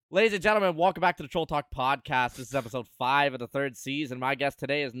Ladies and gentlemen, welcome back to the Troll Talk Podcast. This is episode 5 of the 3rd season. My guest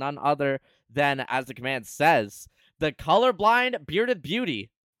today is none other than, as the command says, the colorblind bearded beauty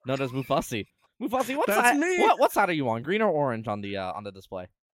known as Mufussy. Mufussy, what side are you on? Green or orange on the display?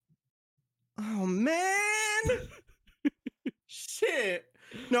 Oh man. Shit.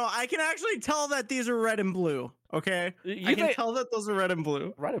 No, I can actually tell that these are red and blue. Okay, I can tell that those are red and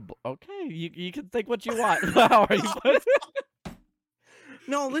blue. Red and blue. Okay, you can think what you want. How are you?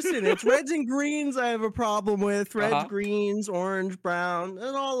 No, listen, it's reds and greens I have a problem with. Reds, greens, orange, brown.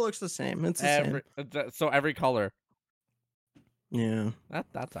 It all looks the same. It's the same. So every color. Yeah.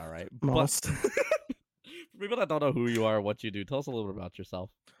 That's all right. Most. For people that don't know who you are or what you do, tell us a little bit about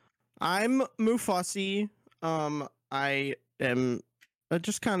yourself. I'm Mufussy. I am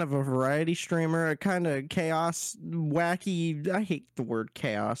just kind of a variety streamer, a kind of chaos, wacky. I hate the word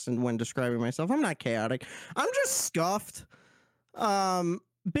chaos and when describing myself. I'm not chaotic. I'm just scuffed.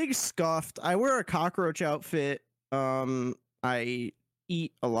 Big scuffed. I wear a cockroach outfit. I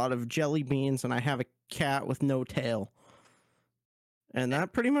eat a lot of jelly beans, and I have a cat with no tail. And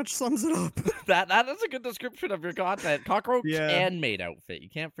that pretty much sums it up. That is a good description of your content. Cockroach and maid outfit. You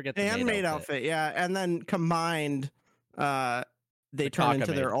can't forget the maid outfit. Yeah. And then combined, they turn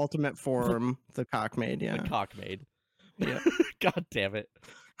into their ultimate form, the cockmaid. Yeah, the cockmaid. Yeah. God damn it.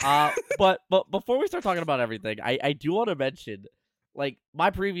 But before we start talking about everything, I do want to mention, like,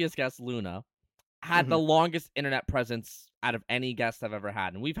 my previous guest, Luna, had the longest internet presence out of any guest I've ever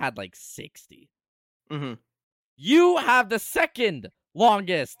had, and we've had like 60. You have the second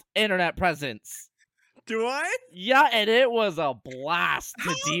longest internet presence. Do I? Yeah, and it was a blast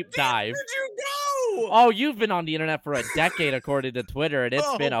to deep dive. Where did you go? Oh, you've been on the internet for a decade, according to Twitter, and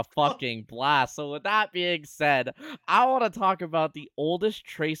it's been a fucking blast. So with that being said, I want to talk about the oldest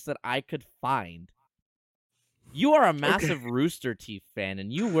trace that I could find. You are a massive Rooster Teeth fan,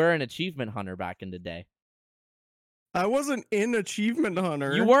 and you were an achievement hunter back in the day. I wasn't in Achievement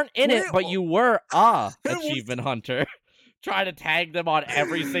Hunter. You weren't in it, but you were a achievement hunter. Trying to tag them on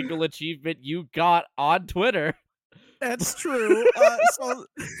every single achievement you got on Twitter. That's true.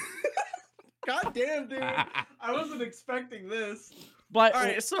 God damn, dude. I wasn't expecting this. But all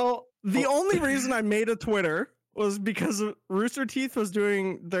right, so the only reason I made a Twitter was because Rooster Teeth was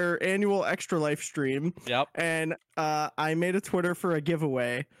doing their annual Extra Life stream. Yep. And I made a Twitter for a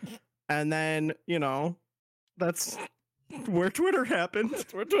giveaway. And then, that's where Twitter happened.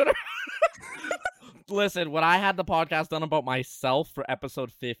 That's where Twitter. Listen, when I had the podcast done about myself for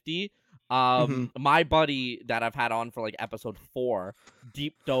episode 50, my buddy that I've had on for like episode 4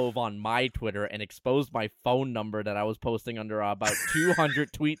 deep dove on my Twitter and exposed my phone number that I was posting under about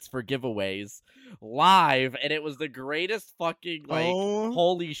 200 tweets for giveaways live, and it was the greatest fucking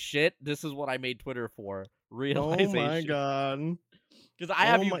holy shit, this is what I made Twitter for realization. Oh my god. Because I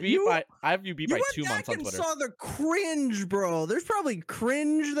have you beat by 2 months on Twitter. You saw the cringe, bro. There's probably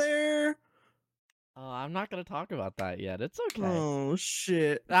cringe there. I'm not going to talk about that yet. It's okay. Oh,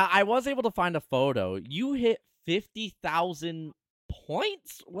 shit. I was able to find a photo. You hit 50,000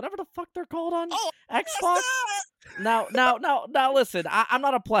 points? Whatever the fuck they're called on Xbox? Now, listen. I'm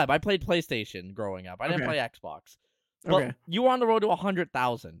not a pleb. I played PlayStation growing up. I didn't play Xbox. But you were on the road to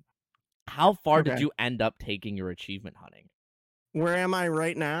 100,000. How far did you end up taking your achievement hunting? Where am I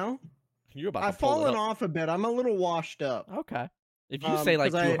right now? You're about I've fallen off a bit. I'm a little washed up. Okay. If you say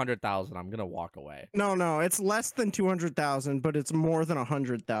like 200,000, I'm gonna walk away. No, it's less than 200,000, but it's more than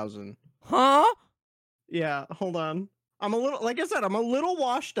 100,000. Huh? Yeah, hold on. I'm a little, like I said, I'm a little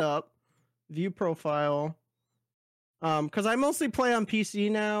washed up. View profile. Because I mostly play on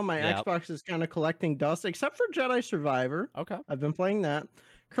PC now. My Xbox is kind of collecting dust, except for Jedi Survivor. Okay. I've been playing that.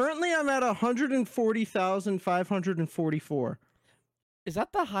 Currently, I'm at 140,544. Is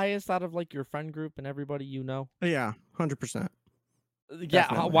that the highest out of like your friend group and everybody you know? Yeah, 100%. Yeah,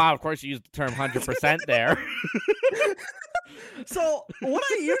 definitely. Wow, of course you used the term 100% there. So, what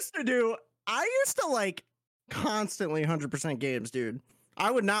I used to do, I used to like constantly 100% games, dude.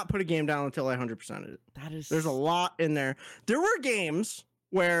 I would not put a game down until I 100%ed it. There's a lot in there. There were games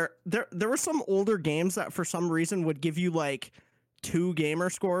where there were some older games that for some reason would give you like 2 gamer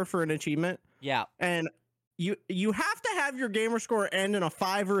score for an achievement. Yeah. And you have to have your gamer score end in a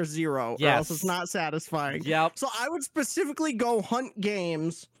 5 or a 0, or else it's not satisfying. Yep. So I would specifically go hunt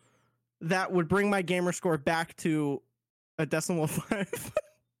games that would bring my gamer score back to a decimal 5.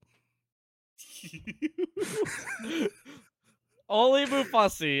 Only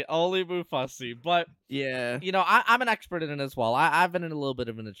Mufussy. But yeah, I'm an expert in it as well. I've been in a little bit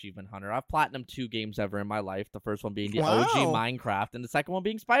of an achievement hunter. I've platinum 2 games ever in my life. The first one being the OG Minecraft, and the second one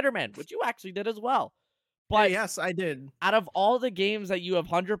being Spider-Man, which you actually did as well. But yes, I did. out of all the games that you have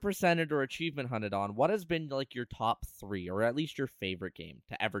 100%ed or achievement hunted on, what has been like your top 3, or at least your favorite game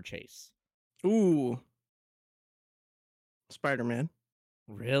to ever chase? Ooh, Spider-Man.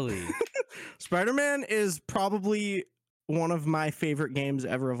 Really? Spider-Man is probably one of my favorite games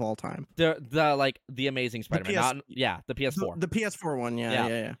ever of all time. The Amazing Spider-Man, the PS4. The PS4 one,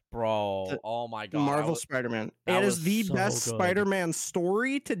 yeah. Bro, oh my god. Marvel Spider-Man. It is the best Spider-Man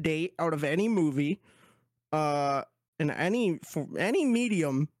story to date out of any movie. In any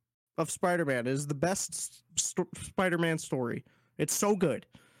medium of Spider-Man is the best Spider-Man story. It's so good.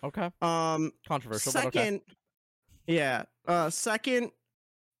 Okay. Controversial, second, but okay. Yeah. Second,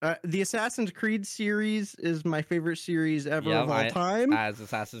 the Assassin's Creed series is my favorite series ever of all time. As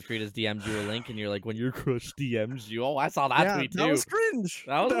Assassin's Creed has DM'd you a link, and you're like, when your crush DMs you. Oh, I saw that tweet too. That was cringe.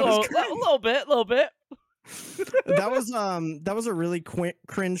 That was a little bit. that was a really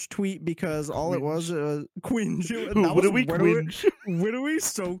cringe tweet because all it was cringe. What do we cringe? What do we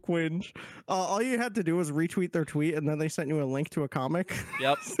so cringe? All you had to do was retweet their tweet, and then they sent you a link to a comic.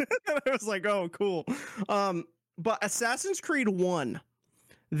 Yep. And I was like, oh, cool. But Assassin's Creed 1,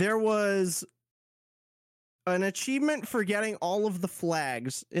 there was an achievement for getting all of the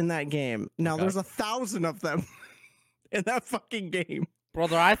flags in that game. Now there's 1,000 of them in that fucking game.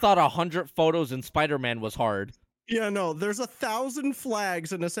 Brother, I thought 100 photos in Spider-Man was hard. Yeah, no, there's 1,000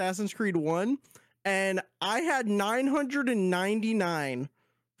 flags in Assassin's Creed 1, and I had 999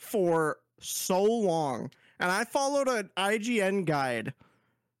 for so long. And I followed an IGN guide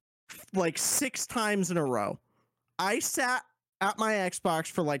like 6 times in a row. I sat at my Xbox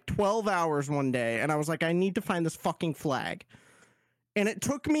for like 12 hours one day, and I was like, I need to find this fucking flag. And it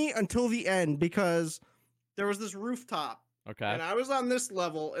took me until the end because there was this rooftop. Okay. And I was on this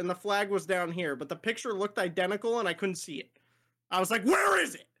level, and the flag was down here, but the picture looked identical, and I couldn't see it. I was like, where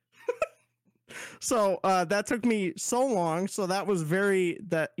is it? So that took me so long. So that was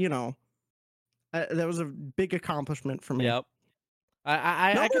that was a big accomplishment for me. Yep.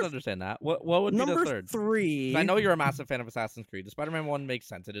 I can understand that. What would be the third? Number 3. I know you're a massive fan of Assassin's Creed. The Spider-Man one makes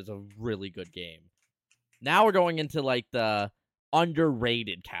sense. It is a really good game. Now we're going into like the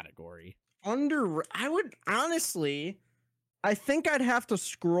underrated category. I would honestly, I think I'd have to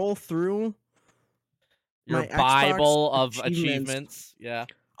scroll through your Bible of achievements. Yeah.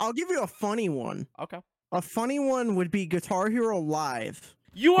 I'll give you a funny one. Okay. A funny one would be Guitar Hero Live.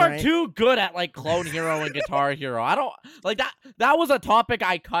 You are too good at like Clone Hero and Guitar Hero. I don't like that. That was a topic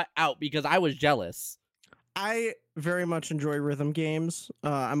I cut out because I was jealous. I very much enjoy rhythm games.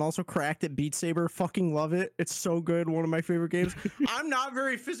 I'm also cracked at Beat Saber. Fucking love it. It's so good. One of my favorite games. I'm not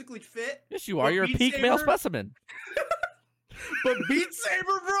very physically fit. Yes, you are. You're a peak male specimen. But Beat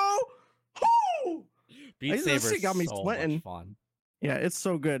Saber, bro. Whoo! Beat Saber got me so sweating. much fun. Yeah, it's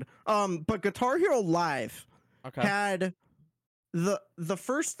so good. But Guitar Hero Live had the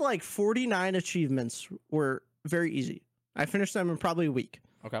first like 49 achievements were very easy. I finished them in probably a week.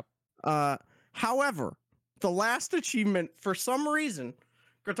 Okay. However, the last achievement, for some reason,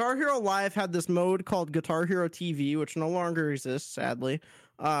 Guitar Hero Live had this mode called Guitar Hero TV, which no longer exists, sadly,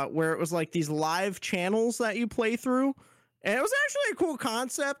 where it was like these live channels that you play through. And it was actually a cool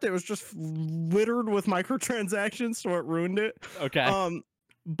concept. It was just littered with microtransactions, so it ruined it. Okay.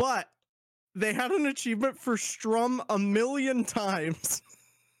 But they had an achievement for strum 1,000,000 times.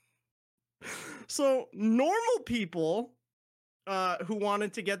 So normal people who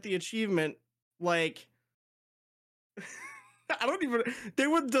wanted to get the achievement, like, they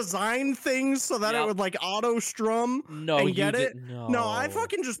would design things so that it would like auto strum and get it. No, I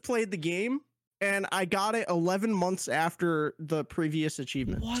fucking just played the game. And I got it 11 months after the previous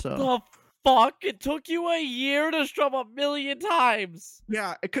achievement. What the fuck? It took you a year to strum 1,000,000 times.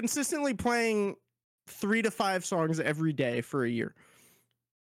 Yeah, consistently playing 3 to 5 songs every day for a year.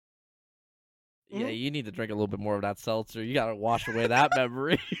 Yeah, you need to drink a little bit more of that seltzer. You gotta wash away that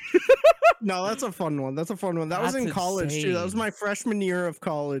memory. No, that's a fun one. That was in college, too. That was my freshman year of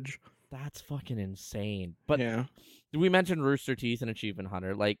college. That's fucking insane. But yeah, we mentioned Rooster Teeth and Achievement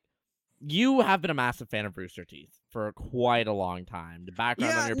Hunter. Like, you have been a massive fan of Rooster Teeth for quite a long time. The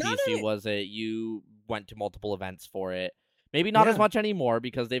background on your PC was it. You went to multiple events for it. Maybe not as much anymore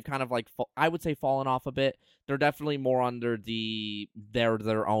because they've kind of like, I would say, fallen off a bit. They're definitely more under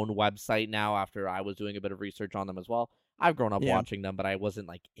their own website now after I was doing a bit of research on them as well. I've grown up watching them, but I wasn't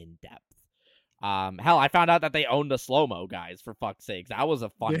like in depth. Hell, I found out that they owned a slow-mo, guys, for fuck's sakes. That was a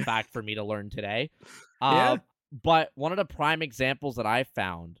fun fact for me to learn today. But one of the prime examples that I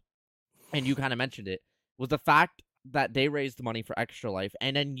found, and you kind of mentioned it, was the fact that they raised money for Extra Life,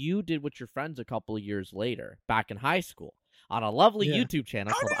 and then you did with your friends a couple of years later, back in high school, on a lovely YouTube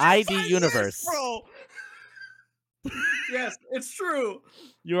channel called ID Universe. Bro? Yes, it's true.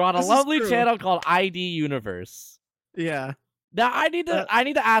 You're on a This is lovely true. channel called ID Universe. Yeah. Now I need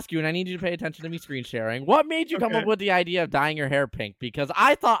to ask you, and I need you to pay attention to me screen sharing. What made you come up Okay. with the idea of dyeing your hair pink? Because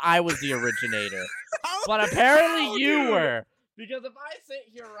I thought I was the originator, but apparently you dude? were. Because if I sit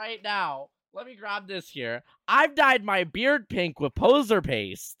here right now, let me grab this here. I've dyed my beard pink with poser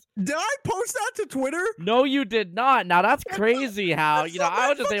paste. Did I post that to Twitter? No, you did not. Now that's crazy. How That's you know on I my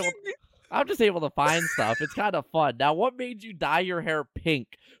was just able. fucking- I'm just able to find stuff. It's kind of fun. Now, what made you dye your hair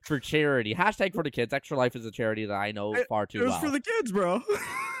pink for charity? Hashtag for the kids. Extra Life is a charity that I know far too It was well. for the kids, bro.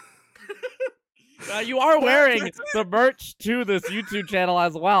 You are wearing the merch to this YouTube channel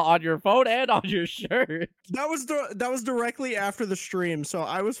as well on your phone and on your shirt. That was directly after the stream, so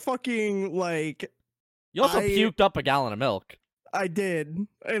I was fucking like, You also puked up a gallon of milk. I did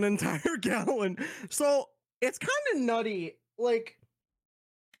an entire gallon. So it's kind of nutty. Like,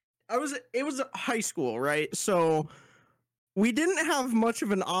 it was high school, right? So we didn't have much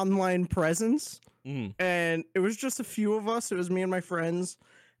of an online presence, and it was just a few of us. It was me and my friends,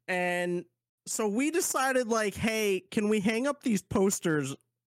 and so we decided, like, hey, can we hang up these posters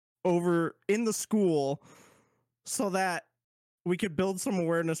over in the school so that we could build some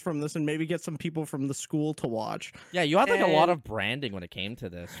awareness from this and maybe get some people from the school to watch. Yeah, you had like a lot of branding when it came to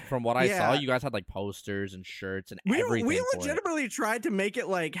this. From what I saw, Yeah. you guys had like posters and shirts and We everything. for it. legitimately tried to make it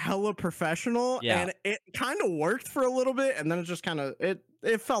like hella professional, Yeah. and it kind of worked for a little bit, and then it just kind of it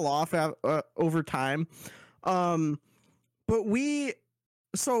fell off over time. But we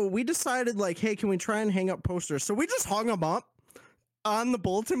decided, like, hey, can we try and hang up posters? So we just hung them up on the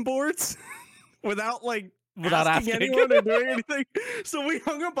bulletin boards without asking anyone or doing anything. So we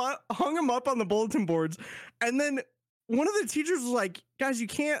hung them up on the bulletin boards, and then one of the teachers was like, "Guys, you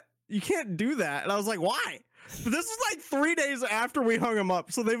can't do that." And I was like, "Why?" But this is like 3 days after we hung them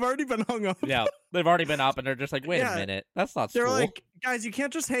up, so they've already been hung up. Yeah, they've already been up, and they're just like, "Wait a minute, that's not." They're school. like, "Guys, you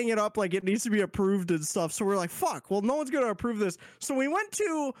can't just hang it up. Like, it needs to be approved and stuff." So we're like, "Fuck! Well, no one's gonna approve this." So we went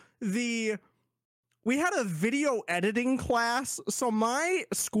to we had a video editing class. So my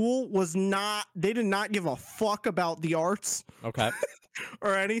school they did not give a fuck about the arts. Okay.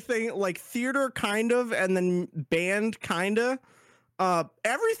 Or anything. Like theater, kind of, and then band, kind of.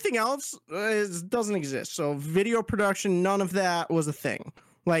 Everything else doesn't exist. So video production, none of that was a thing.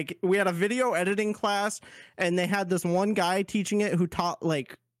 Like, we had a video editing class, and they had this one guy teaching it who taught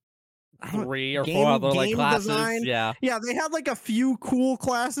like 3 or 4 other like classes. Design. Yeah, they had like a few cool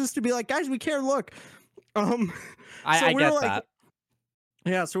classes to be like, guys, we care. Look, I get that.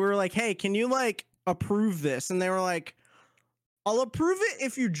 Yeah, so we were like, hey, can you like approve this? And they were like, I'll approve it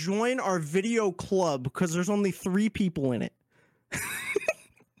if you join our video club, because there's only 3 people in it.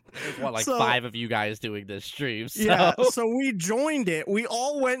 There's what, 5 of you guys doing this stream. So. Yeah, so we joined it. We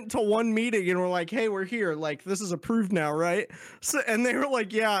all went to one meeting and we're like, hey, we're here. Like, this is approved now, right? So, and they were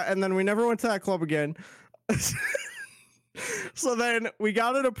like, yeah. And then we never went to that club again. So then we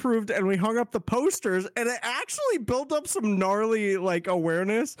got it approved and we hung up the posters, and it actually built up some gnarly like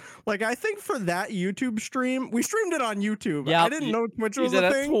awareness. Like, I think for that YouTube stream, we streamed it on YouTube. Yeah, I didn't know Twitch was a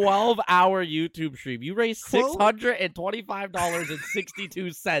thing. 12-hour YouTube stream. You raised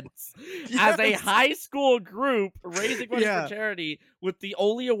 $625.62 as a high school group raising money for charity, with the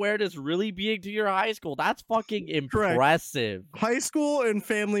only awareness really being to your high school. That's fucking impressive. Correct. High school and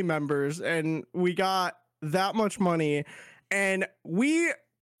family members, and we got that much money. And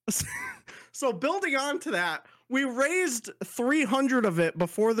so building on to that, we raised 300 of it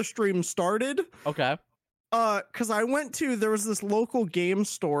before the stream started. Okay. Because there was this local game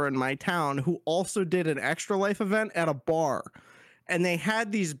store in my town who also did an Extra Life event at a bar, and they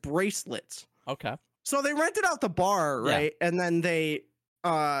had these bracelets. Okay. So they rented out the bar, right? Yeah. And then they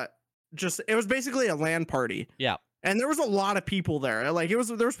it was basically a LAN party. Yeah. And there was a lot of people there. Like, there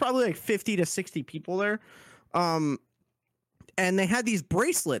was probably like 50 to 60 people there. And they had these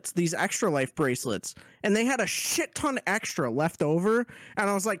bracelets, these Extra Life bracelets, and they had a shit ton extra left over. And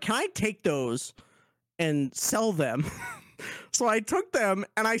I was like, can I take those and sell them? So I took them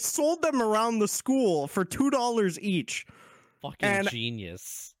and I sold them around the school for $2 each. Fucking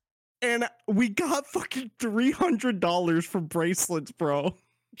genius. And we got fucking $300 for bracelets, bro.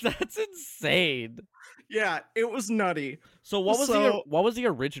 That's insane. Yeah, it was nutty. So what was the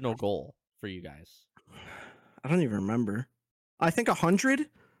original goal for you guys? I don't even remember. I think 100.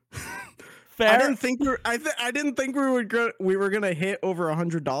 Fair. I didn't think we were gonna hit over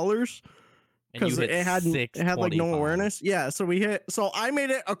 $100 because it had like no awareness. Yeah, so I made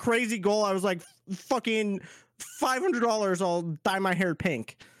it a crazy goal. I was like, fucking $500. I'll dye my hair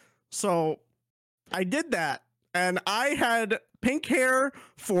pink. So I did that, and I had pink hair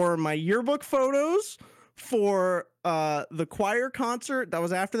for my yearbook photos, for the choir concert that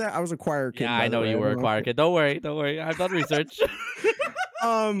was after that. I was a choir kid. Yeah, by I the know way. you were a choir kid. Don't worry. I've done research.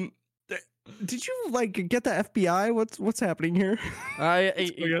 Did you like get the FBI? What's happening here?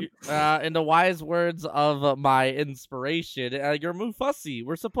 In the wise words of my inspiration, you're Mufussy.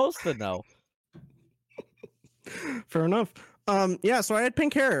 We're supposed to know. Fair enough. Yeah, so I had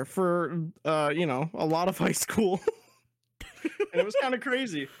pink hair for a lot of high school. And it was kind of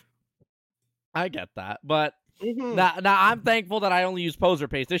crazy. I get that, but Mm-hmm. now I'm thankful that I only use poser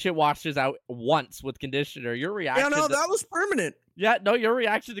paste. This shit washes out once with conditioner. Your reaction? Yeah, no, that was permanent. Yeah, no, your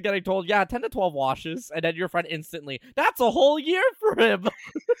reaction to getting told, 10 to 12 washes, and then your friend instantly, that's a whole year for him.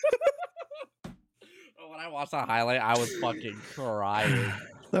 When I watched that highlight, I was fucking crying.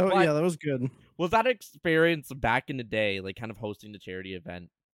 Yeah, that was good. Was that experience back in the day, like kind of hosting the charity event,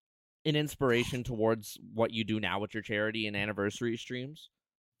 an inspiration towards what you do now with your charity and anniversary streams?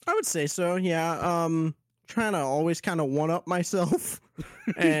 I would say so, yeah. Trying to always kind of one-up myself.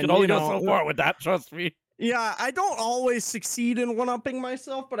 And, you can only go so far with that, trust me. Yeah, I don't always succeed in one-upping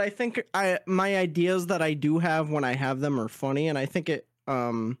myself, but I think my ideas that I do have when I have them are funny, and I think it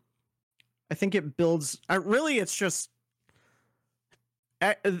builds. It's just.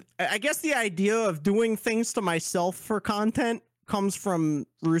 I guess the idea of doing things to myself for content comes from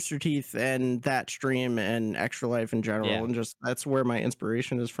Rooster Teeth and that stream and Extra Life in general, and just that's where my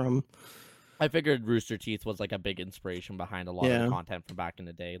inspiration is from. I figured Rooster Teeth was like a big inspiration behind a lot of the content from back in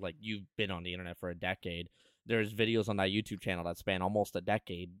the day. Like, you've been on the internet for a decade. There's videos on that YouTube channel that span almost a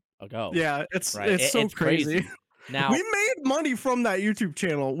decade ago. Yeah, it's so crazy. Now, we made money from that YouTube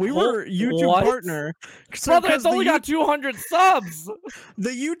channel. We were YouTube partner. Brother, it's only got 200 subs.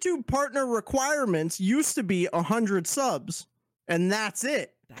 The YouTube partner requirements used to be 100 subs, and that's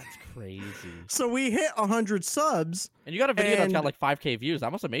it. That's crazy. So we hit 100 subs. And you got a video that's got like 5K views.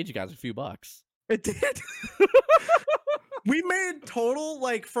 That must have made you guys a few bucks. It did. We made total,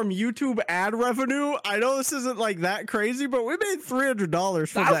 like, from YouTube ad revenue. I know this isn't like that crazy, but we made $300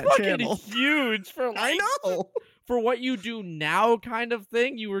 from that channel. That's fucking huge for, like, I know. For what you do now, kind of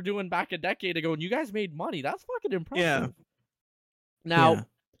thing you were doing back a decade ago, and you guys made money. That's fucking impressive. Yeah. Now,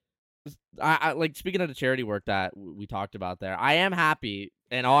 I like, speaking of the charity work that we talked about there, I am happy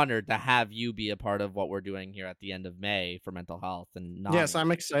and honored to have you be a part of what we're doing here at the end of May for mental health. And yes, I'm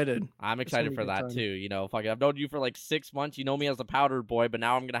excited. I'm excited for that too. You know, fucking, I've known you for like 6 months. You know me as a powdered boy, but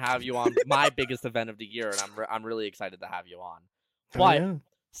now I'm gonna have you on my biggest event of the year, and I'm really excited to have you on. But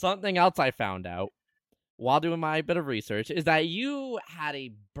something else I found out while doing my bit of research is that you had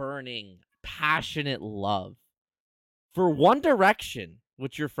a burning, passionate love for One Direction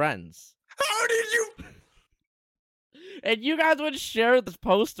with your friends. How did you? And you guys would share this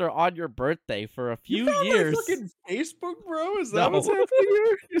poster on your birthday for a few years. My fucking Facebook, bro? Is that what's happening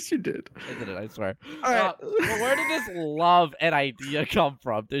here? Yes, you did. I did it, I swear. All right. But where did this love and idea come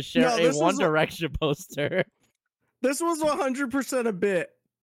from to share a One Direction poster? This was 100% a bit.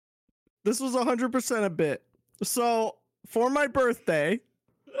 So, for my birthday,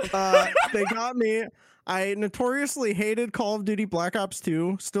 they got me. I notoriously hated Call of Duty Black Ops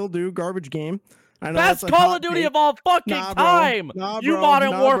 2. Still do. Garbage game. I know best Call of Duty of all fucking time. You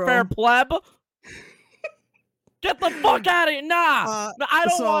Modern Warfare pleb. Get the fuck out of here. Nah. I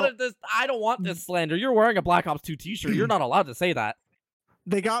don't want this slander. You're wearing a Black Ops 2 t-shirt. You're not allowed to say that.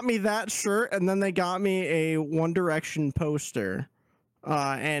 They got me that shirt, and then they got me a One Direction poster.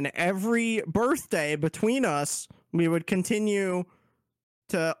 And every birthday between us, we would continue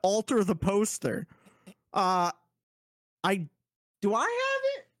to alter the poster. Do I have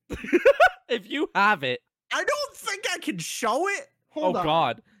it? If you have it. I don't think I can show it. Hold on. Oh,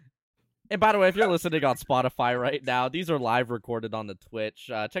 God. And by the way, if you're listening on Spotify right now, these are live recorded on the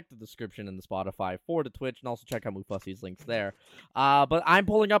Twitch. Check the description in the Spotify for the Twitch, and also check out Mufussy's links there. But I'm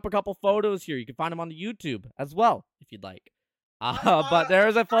pulling up a couple photos here. You can find them on the YouTube as well, if you'd like. But there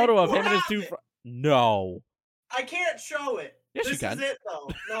is a photo of him and his two friends. No. I can't show it. Yes, this you can. Is it, though.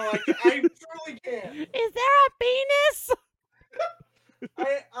 No, I truly can't. Is there a penis?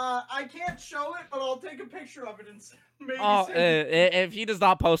 I can't show it, but I'll take a picture of it and maybe if he does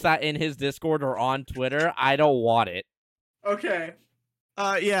not post that in his Discord or on Twitter, I don't want it. Okay.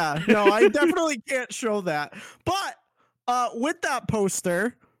 Yeah. No, I definitely can't show that. But with that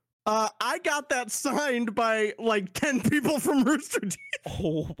poster, I got that signed by like 10 people from Rooster Teeth.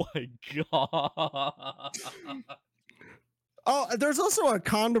 Oh my God. Oh, there's also a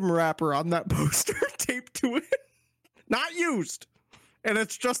condom wrapper on that poster taped to it. Not used. And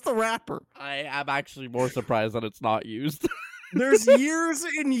it's just the wrapper. I am actually more surprised that it's not used. There's years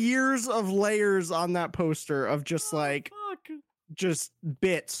and years of layers on that poster of just like just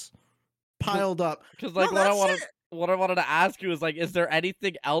bits piled up. Because like what I want to what I wanted to ask you is like, is there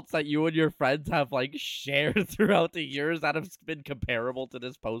anything else that you and your friends have like shared throughout the years that have been comparable to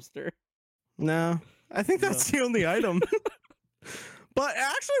this poster? No, I think that's the only item. But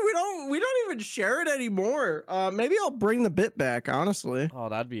actually, we don't even share it anymore. Maybe I'll bring the bit back. Honestly, Oh,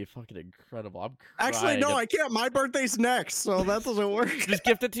 that'd be fucking incredible. I'm actually, crying. no, I can't. My birthday's next, so that doesn't work. Just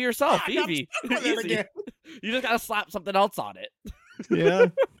gift it to yourself, I got easy. stuck with it Easy. again. You just gotta slap something else on it. Yeah.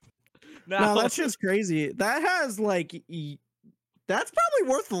 Now, No, that's just crazy. That has like, that's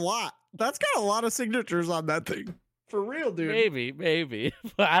probably worth a lot. That's got a lot of signatures on that thing. For real, dude. maybe.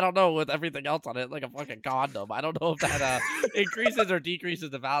 But I don't know with everything else on it, like a fucking condom. I don't know if that increases or decreases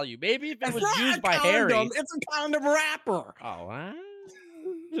the value. Maybe if it was used by Harry. It's a condom wrapper. Oh, I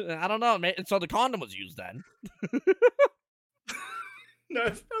don't know. So the condom was used then. No,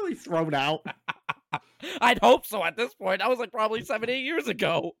 it's probably thrown out. I'd hope so at this point. That was like probably 7-8 years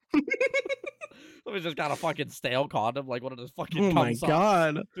ago. We just got a fucking stale condom, like one of those fucking. Oh my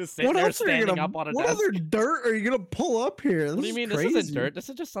god! Just sitting there standing up on a what desk. other dirt are you gonna pull up here? This What do you mean? crazy. This isn't dirt. This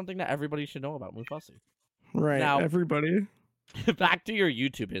is just something that everybody should know about Mufussy. Right. Now, everybody. Back to your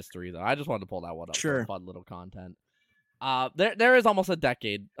YouTube history, though. I just wanted to pull that one up Sure. for fun little content. There is almost a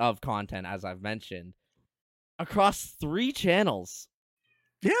decade of content, as I've mentioned, across 3 channels.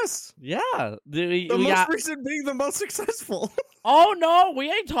 Yes. Yeah. The most recent being the most successful. Oh, no.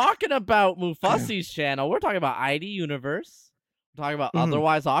 We ain't talking about Mufussy's channel. We're talking about ID Universe. We're talking about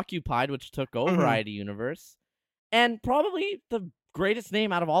Otherwise Occupied, which took over ID Universe. And probably the greatest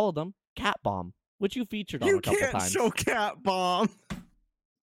name out of all of them, Cat Bomb, which you featured on a couple times. You can't show Cat Bomb.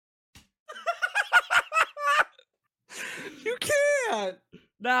 You can't.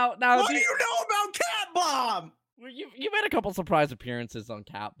 Now, what do you know about Cat Bomb? You made a couple surprise appearances on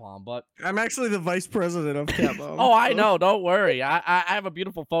Cat Bomb, but I'm actually the vice president of Cat Bomb. Oh, I know. Don't worry. I have a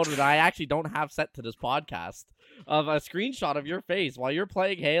beautiful photo that I actually don't have set to this podcast of a screenshot of your face while you're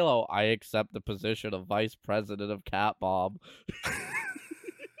playing Halo. I accept the position of vice president of Cat Bomb.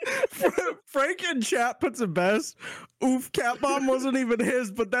 Frank in chat puts it best. Oof, Cat Bomb wasn't even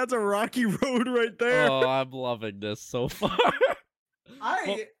his, but that's a rocky road right there. Oh, I'm loving this so far.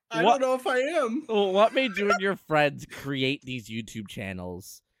 I don't know if I am. What made you and your friends create these YouTube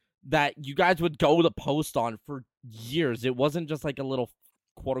channels that you guys would go to post on for years? It wasn't just like a little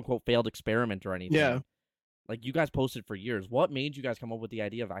quote-unquote failed experiment or anything. Yeah. Like, you guys posted for years. What made you guys come up with the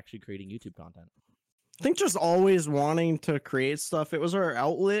idea of actually creating YouTube content? I think just always wanting to create stuff. It was our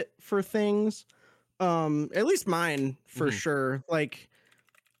outlet for things. At least mine, for sure. Like,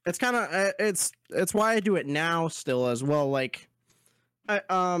 it's kind of, it's why I do it now still as well. Like,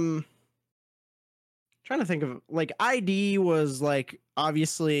 trying to think of, like, ID was like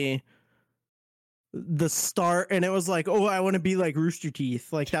obviously the start, and it was like, oh, I want to be like Rooster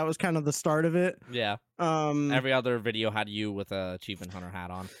Teeth. Like, that was kind of the start of it. Yeah. Every other video had you with a Achievement Hunter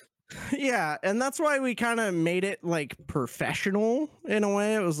hat on. Yeah, and that's why we kind of made it like professional in a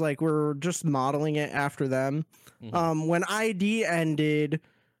way. It was like we're just modeling it after them. When ID ended,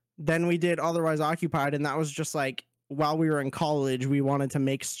 then we did Otherwise Occupied, and that was just like while we were in college, we wanted to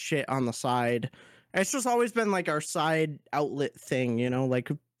make shit on the side. It's just always been like our side outlet thing, you know? Like,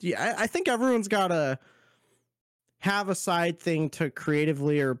 yeah, I think everyone's gotta have a side thing to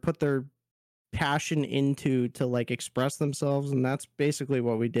creatively or put their passion into to like express themselves, and that's basically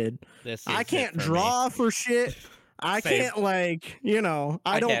what we did. I can't draw for shit. I can't, like, you know,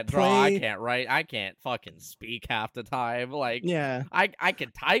 I don't can't draw, I can't write, I can't fucking speak half the time. Like, yeah, I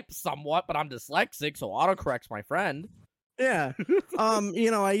can type somewhat, but I'm dyslexic, so autocorrect's my friend. Yeah.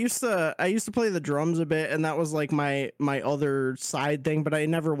 You know, I used to play the drums a bit, and that was like my other side thing, but I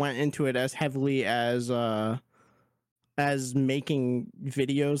never went into it as heavily as making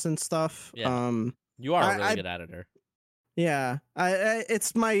videos and stuff. Yeah. You are a really good editor. Yeah.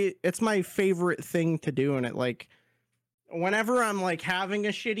 It's my favorite thing to do, and it, like, whenever I'm like having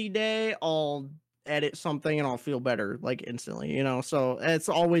a shitty day, I'll edit something and I'll feel better like instantly, you know? So it's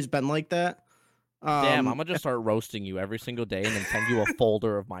always been like that. Damn, I'm gonna just start roasting you every single day and then send you a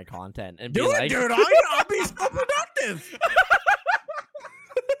folder of my content and be like, dude, I'll be so productive.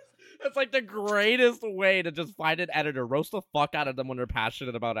 It's like the greatest way to just find an editor, roast the fuck out of them when they're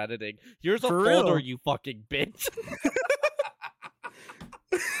passionate about editing. Here's a folder, you fucking bitch.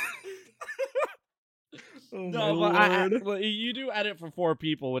 But you do edit for 4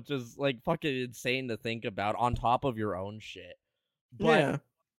 people, which is like fucking insane to think about on top of your own shit. But yeah.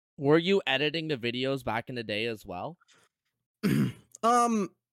 Were you editing the videos back in the day as well? Otherwise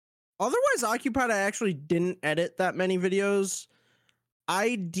Occupied, I actually didn't edit that many videos.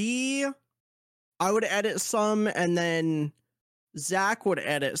 ID, I would edit some, and then Zach would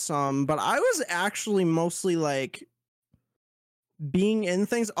edit some, but I was actually mostly like being in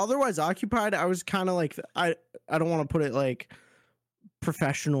things. Otherwise occupied, I was kind of like I don't want to put it like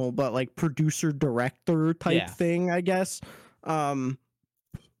professional, but like producer director type Yeah. thing, I guess.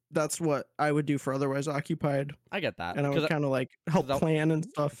 That's what I would do for otherwise occupied, I get that. and I would kind of like help plan and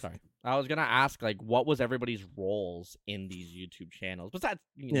stuff. Sorry, I was gonna ask like what was everybody's roles in these YouTube channels? Besides,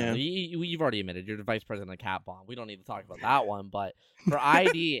 you know, you've already admitted you're the vice president of Cat Bomb. We don't need to talk about that one. But for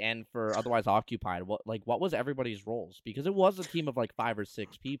ID and for otherwise occupied, what was everybody's roles? Because it was a team of like 5 or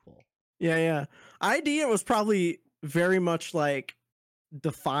 6 people. Yeah. ID, it was probably very much like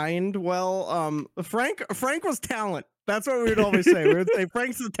defined well. Frank was talent. That's what we would always say. We would say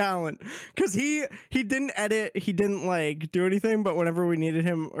Frank's the talent, because he didn't edit, he didn't like do anything, but whenever we needed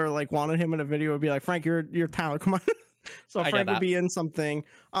him or like wanted him in a video, it'd be like, Frank, you're talent, come on. So Frank would be in something.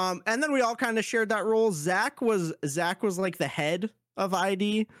 And then we all kind of shared that role. Zach was like the head of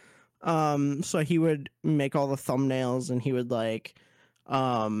ID. So he would make all the thumbnails, and he would like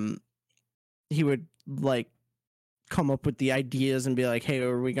come up with the ideas and be like, hey,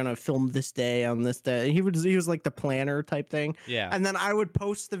 are we gonna film this day on this day? He was like the planner type thing. Yeah. And then I would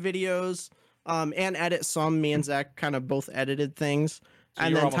post the videos and edit some. Me and Zach kind of both edited things. So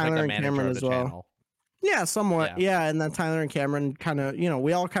and then Tyler like and Cameron as well. Channel. Yeah, somewhat. Yeah. And then Tyler and Cameron kind of,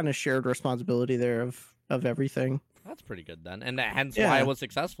 we all kind of shared responsibility there of everything. That's pretty good then. And hence why it was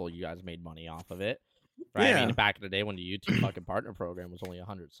successful. You guys made money off of it. Right? Yeah. I mean, back in the day when the YouTube fucking partner program was only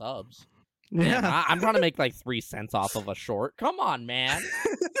 100 subs. Yeah. Man, I'm trying to make like 3 cents off of a short. Come on, man.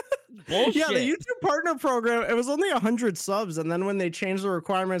 Bullshit. Yeah, the YouTube partner program, it was only 100 subs, and then when they changed the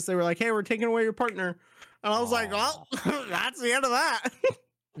requirements, they were like, hey, we're taking away your partner. And I was like, well, that's the end of that.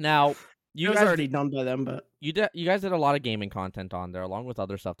 Now, it was already done by them, but you guys did a lot of gaming content on there, along with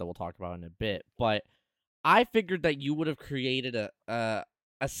other stuff that we'll talk about in a bit. But I figured that you would have created a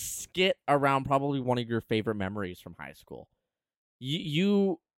skit around probably one of your favorite memories from high school.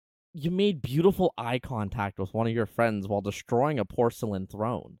 You made beautiful eye contact with one of your friends while destroying a porcelain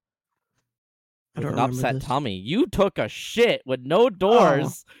throne. With an upset tummy. You took a shit with no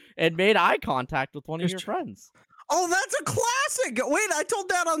doors and made eye contact with one of your friends. Oh, that's a classic. Wait, I told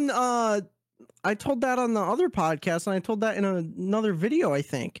that on the other podcast, and I told that in another video, I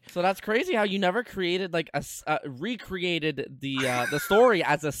think. So that's crazy how you never created like recreated the story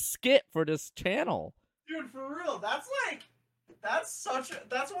as a skit for this channel. Dude, for real, that's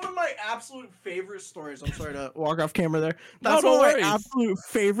one of my absolute favorite stories. I'm sorry to walk off camera there. That's one of my absolute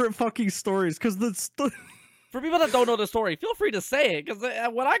favorite fucking stories, because for people that don't know the story, feel free to say it, because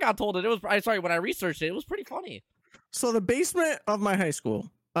when I got told it, when I researched it, it was pretty funny. So the basement of my high school,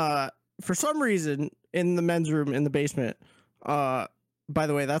 for some reason, in the men's room in the basement, by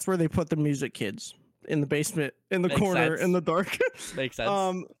the way, that's where they put the music kids, in the basement, in the corner, in the dark. Makes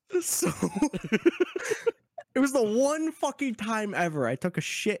sense. So it was the one fucking time ever I took a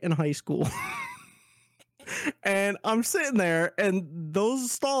shit in high school. And I'm sitting there, and those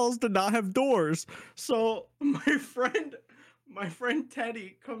stalls did not have doors. So my friend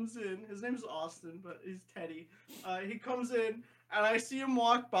Teddy comes in. His name's Austin, but he's Teddy. He comes in, and I see him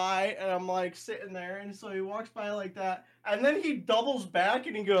walk by, and I'm like sitting there, and so he walks by like that, and then he doubles back,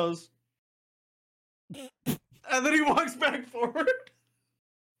 and he goes, and then he walks back forward.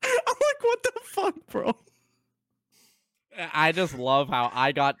 I'm like, what the fuck, bro? I just love how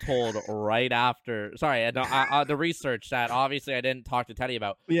I got told right after. Sorry, the research that obviously I didn't talk to Teddy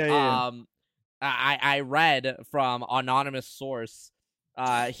about. Yeah. I read from anonymous source.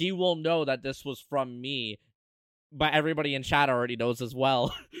 He will know that this was from me, but everybody in chat already knows as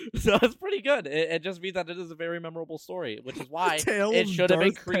well. So it's pretty good. It just means that it is a very memorable story, which is why it should have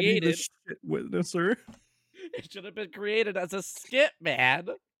been created. Witnesser. It should have been created as a skit, man.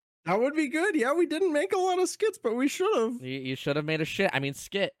 That would be good. Yeah, we didn't make a lot of skits, but we should have. You should have made a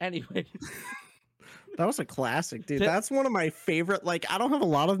skit. Anyway. That was a classic, dude. That's one of my favorite. Like, I don't have a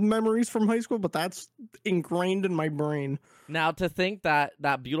lot of memories from high school, but that's ingrained in my brain. Now, to think that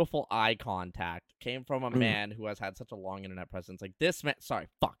beautiful eye contact came from a man who has had such a long internet presence. Like, this man. Sorry,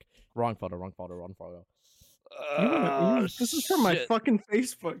 fuck. Wrong photo. This is from my fucking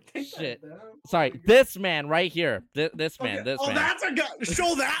Facebook. Shit. Sorry, this man right here. This man. That's a good.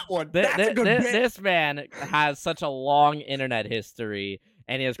 Show that one. That's a good bit. This man has such a long internet history,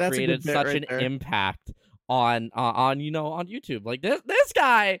 and he has created such an impact on YouTube. Like this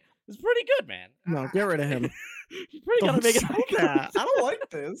guy is pretty good, man. No, get rid of him. He's pretty gonna make it. I don't like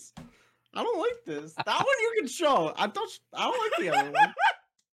this. That one you can show. I don't like the other one.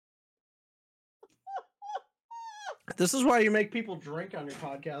 This is why you make people drink on your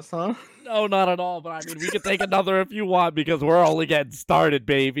podcast, huh? No, not at all. But I mean, we could take another if you want because we're only getting started,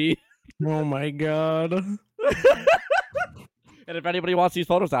 baby. Oh my god. And if anybody wants these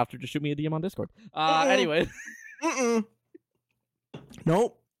photos after, just shoot me a DM on Discord. Anyway.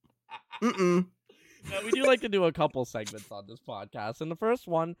 Nope. Now, we do like to do a couple segments on this podcast. And the first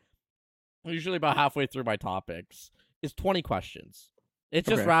one, usually about halfway through my topics, is 20 questions. It's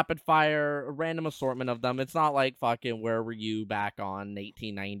just rapid fire, a random assortment of them. It's not like fucking where were you back on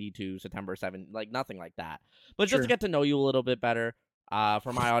 1892, September 7th, like nothing like that. But just to get to know you a little bit better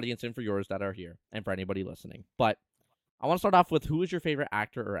for my audience and for yours that are here and for anybody listening. But I want to start off with, who is your favorite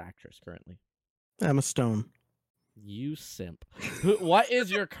actor or actress currently? Emma Stone. You simp. What is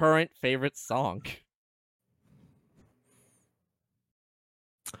your current favorite song?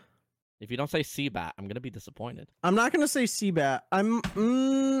 If you don't say Seabat, I'm gonna be disappointed. I'm not gonna say Seabat. I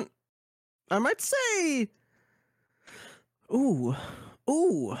might say. Ooh.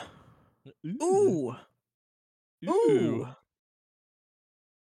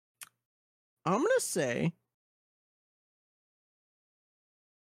 I'm gonna say.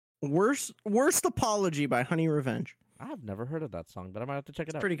 Worst Apology by Honey Revenge. I've never heard of that song, but I might have to check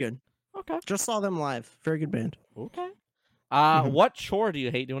it out. Pretty good. Okay. Just saw them live. Very good band. Okay. What chore do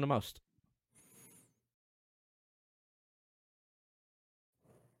you hate doing the most?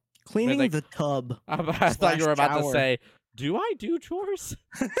 Cleaning the tub. I thought you were about to say, do I do chores?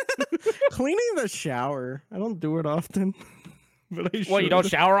 Cleaning the shower. I don't do it often. But I should. Well, you don't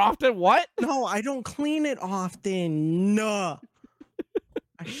shower often? What? No, I don't clean it often. No.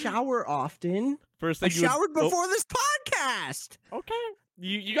 I shower often. First thing I showered before this podcast. Okay.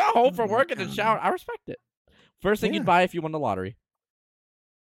 You got home from work and then showered. I respect it. First thing you'd buy if you won the lottery.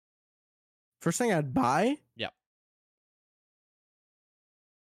 First thing I'd buy? Yep.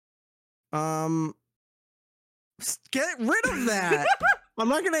 Get rid of that. I'm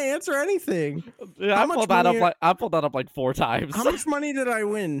not gonna answer anything. I pulled that up like 4 times. How much money did I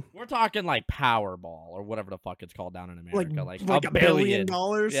win? We're talking like Powerball or whatever the fuck it's called down in America. Like $1 billion?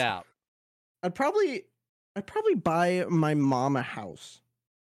 Yeah. I'd probably buy my mom a house.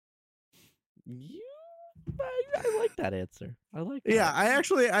 I like that answer. I like that. Yeah,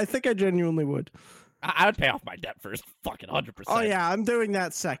 I think I genuinely would. I would pay off my debt first. Fucking 100%. Oh, yeah, I'm doing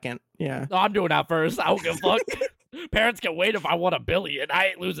that second. Yeah. No, I'm doing that first. I don't give a fuck. Parents can wait if I want $1 billion. I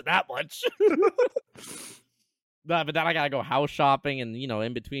ain't losing that much. No, but then I gotta go house shopping, and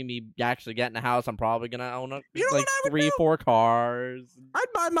in between me actually getting a house, I'm probably gonna own like 3-4 cars. I'd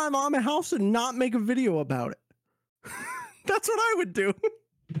buy my mom a house and not make a video about it. That's what I would do.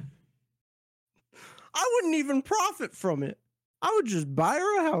 I wouldn't even profit from it. I would just buy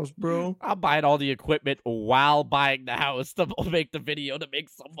her a house, bro. I'm buying all the equipment while buying the house to make the video to make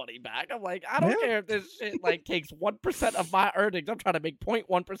some money back. I'm like, I don't care if this shit takes 1% of my earnings. I'm trying to make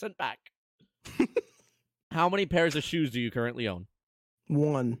 0.1% back. How many pairs of shoes do you currently own?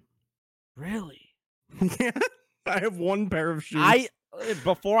 1. Really? Yeah. I have 1 pair of shoes.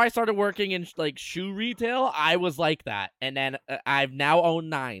 Before I started working in shoe retail, I was like that, and then I've now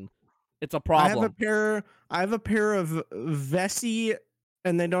owned 9. It's a problem. I have a pair of Vessi,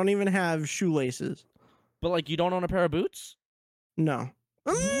 and they don't even have shoelaces. But you don't own a pair of boots? No.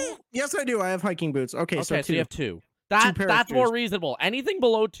 Yes, I do. I have hiking boots. Okay, so you have 2. That's more reasonable. Anything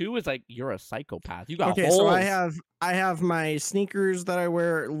below 2 is you're a psychopath. You got holes. So I have my sneakers that I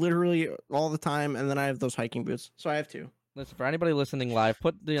wear literally all the time, and then I have those hiking boots. So I have 2. Listen, for anybody listening live,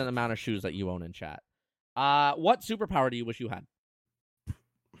 put the amount of shoes that you own in chat. What superpower do you wish you had?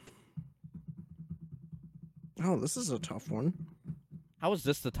 Oh, this is a tough one. How is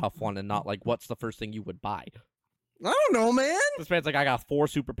this the tough one and not what's the first thing you would buy? I don't know, man. This man's I got 4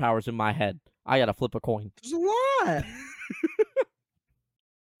 superpowers in my head. I gotta flip a coin. There's a lot.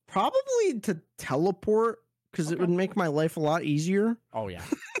 Probably to teleport, because it would make my life a lot easier. Oh, yeah.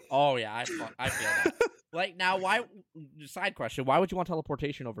 I feel that. Now, side question, why would you want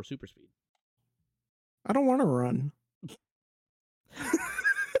teleportation over super speed? I don't want to run.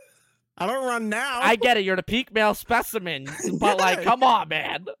 I don't run now. I get it. You're the peak male specimen. But, come on,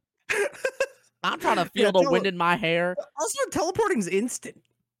 man. I'm trying to feel the wind in my hair. Also, teleporting's instant.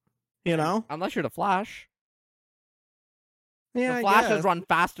 Unless you're the Flash. Yeah, the Flashes run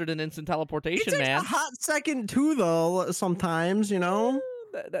faster than instant teleportation, man. It takes a hot second, too, though, sometimes,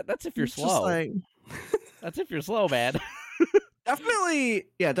 That's if you're slow. That's if you're slow, man. Definitely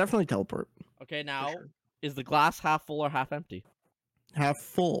teleport. Okay, now, is the glass half full or half empty? Half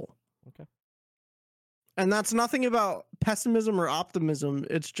full. Okay. And that's nothing about pessimism or optimism.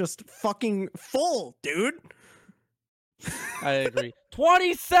 It's just fucking full, dude. I agree.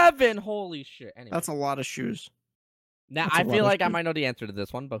 27! Holy shit. Anyway. That's a lot of shoes. Now, That's a I lot feel of like I shit. might know the answer to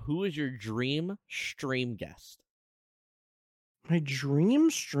this one, but who is your dream stream guest? My dream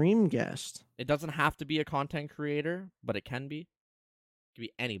stream guest. It doesn't have to be a content creator, but it can be. It could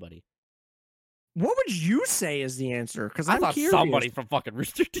be anybody. What would you say is the answer? Because I I'm thought curious. somebody from fucking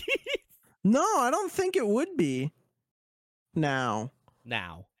Rooster Teeth. No, I don't think it would be. Now.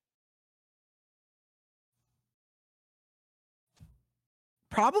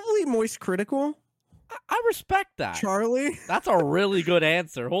 Probably Moist Critical. I respect that. Charlie. That's a really good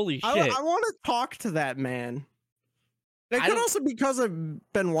answer. Holy shit. I want to talk to that man. It I could don't- also be because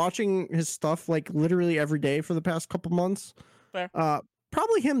I've been watching his stuff like literally every day for the past couple months. Fair.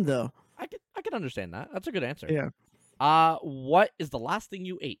 Probably him though. I can understand that. That's a good answer. Yeah. What is the last thing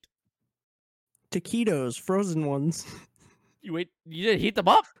you ate? Taquitos, frozen ones. You didn't heat them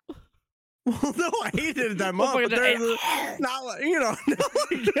up? Well, no, I hated them Oh up, my but God, they're not like,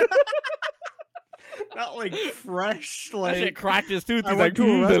 not like fresh. That Like shit cracked his tooth. I He's went like,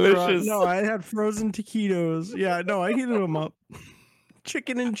 to a restaurant. delicious. No, I had frozen taquitos. Yeah, no, I heated them up.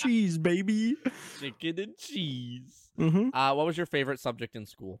 Chicken and cheese, baby. Chicken and cheese. Mm-hmm. What was your favorite subject in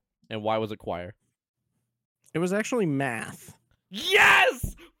school, and why was it choir? It was actually math.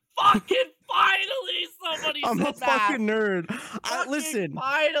 Yes! Fucking finally, somebody I'm said a math. fucking nerd. Fucking Listen,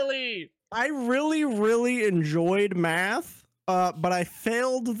 finally. I really, really enjoyed math, but I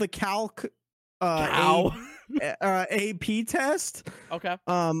failed the calc Cow. AP test. Okay.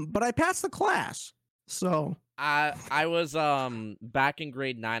 But I passed the class. So I was back in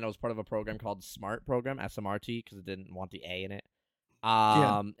grade 9. I was part of a program called SMART program, SMRT, because it didn't want the A in it.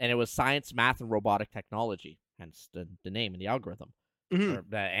 And it was science, math, and robotic technology, hence the name and the algorithm. Mhm.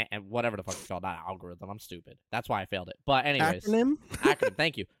 Or and whatever the fuck you call that algorithm. I'm stupid. That's why I failed it. But anyways, acronym.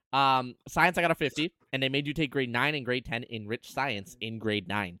 Thank you. Science, I got a 50, and they made you take grade 9 and grade 10 enriched science in grade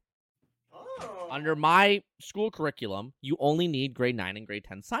 9. Oh. Under my school curriculum, you only need grade 9 and grade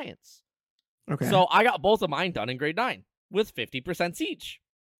 10 science. Okay. So I got both of mine done in grade 9 with 50% each.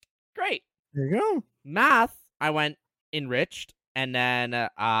 Great. There you go. Math, I went enriched, and then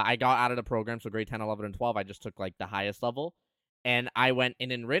I got out of the program. So grade 10, 11, and 12, I just took like the highest level. And I went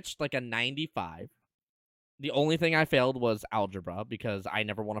and enriched like a 95. The only thing I failed was algebra because I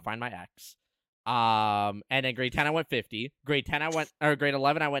never want to find my X. And then grade 10, I went 50. Grade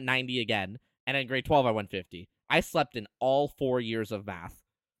 11, I went 90 again. And then grade 12, I went 50. I slept in all 4 years of math.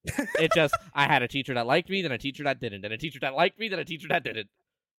 It just, I had a teacher that liked me, then a teacher that didn't, then a teacher that liked me, then a teacher that didn't.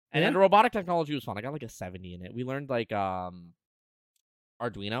 And then the robotic technology was fun. I got like a 70 in it. We learned like Arduino,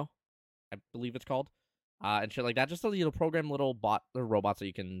 I believe it's called. And shit like that, just to program little robots that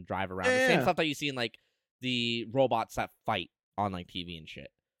you can drive around. The same stuff that you see in like the robots that fight on like TV and shit.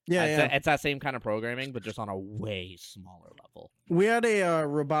 It's that same kind of programming, but just on a way smaller level. We had a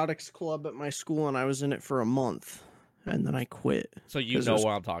robotics club at my school, and I was in it for a month, and then I quit. So you know what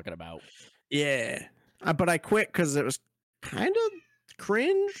I'm talking about. Yeah, but I quit because it was kind of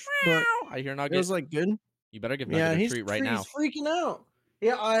cringe. But I hear Nugget. it was like good. You better give Nugget a treat right now. He's freaking out.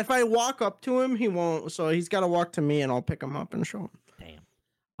 Yeah, if I walk up to him, he won't. So he's got to walk to me, and I'll pick him up and show him. Damn.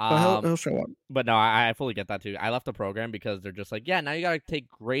 But he'll show up. But no, I fully get that too. I left the program because they're just like, yeah, now you gotta take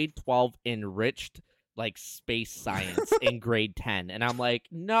grade 12 enriched like space science in grade 10, and I'm like,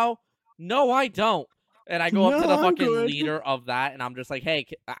 no, I don't. And I go up to the fucking leader of that, and I'm just like, hey,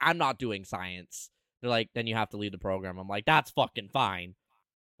 I'm not doing science. They're like, then you have to leave the program. I'm like, that's fucking fine.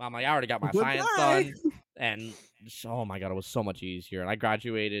 I'm like, I already got my science done, and oh my god, it was so much easier. And I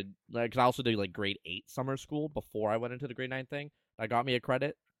graduated, because I also did like grade 8 summer school before I went into the grade 9 thing. That got me a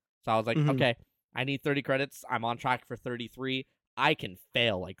credit. So I was like, okay, I need 30 credits. I'm on track for 33. I can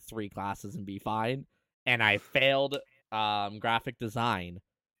fail like 3 classes and be fine. And I failed graphic design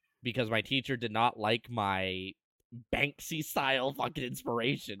because my teacher did not like my Banksy style fucking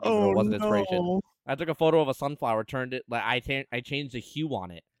inspiration. Even though it wasn't inspiration. I took a photo of a sunflower, turned it like I changed the hue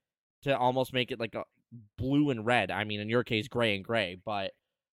on it to almost make it like a blue and red. I mean, in your case, gray and gray, but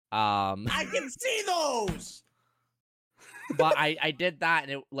I can see those. But I did that,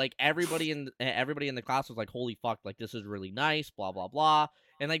 and it like everybody in the class was like, "Holy fuck! Like this is really nice." Blah blah blah.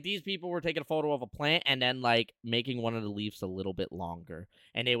 And like these people were taking a photo of a plant and then like making one of the leaves a little bit longer,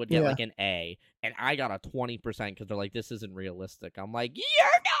 and they would get like an A, and I got a 20% because they're like, "This isn't realistic." I'm like,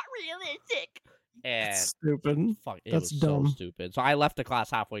 "You're not realistic." And that's stupid. Fuck, it That's was dumb. so stupid. So I left the class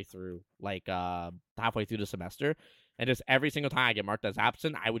halfway through, like halfway through the semester. And just every single time I get marked as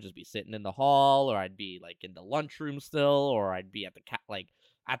absent, I would just be sitting in the hall, or I'd be like in the lunchroom still, or I'd be at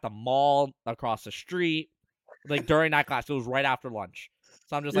at the mall across the street. Like during that class, it was right after lunch.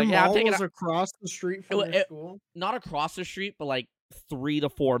 So I'm just like, yeah, I'm taking it across the street from your school. Not across the street, but like 3 to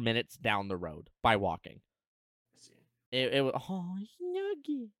 4 minutes down the road by walking. It was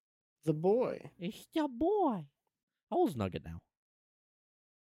Nugget. The boy. It's your boy. How old's Nugget now?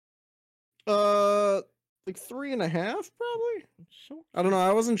 Like 3.5, probably. So I don't know.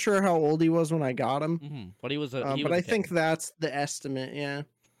 I wasn't sure how old he was when I got him. But he was a. But I think that's the estimate. Yeah.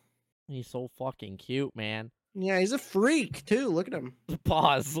 He's so fucking cute, man. Yeah, he's a freak too. Look at him.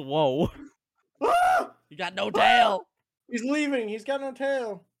 Pause. Whoa. Ah! You got no tail. He's leaving. He's got no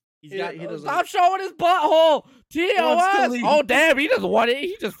tail. He doesn't. Stop showing his butthole. TOS. Oh damn, he just won it.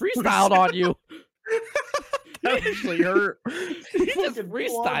 He just freestyled on you. That actually hurt. He just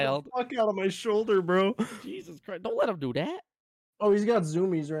freestyled. The fuck out of my shoulder, bro. Jesus Christ! Don't let him do that. Oh, he's got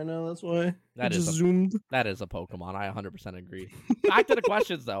zoomies right now. That's why. That is just zoomed. That is a Pokemon. I 100% agree. Back to the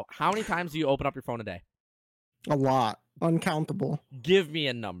questions though. How many times do you open up your phone a day? A lot. Uncountable. Give me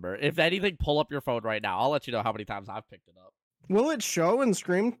a number. If anything, pull up your phone right now. I'll let you know how many times I've picked it up. Will it show in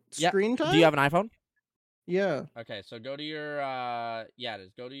screen time? Do you have an iPhone? Yeah. Okay, so go to your it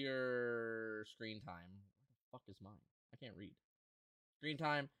is. Go to your screen time. What the fuck is mine? I can't read. Screen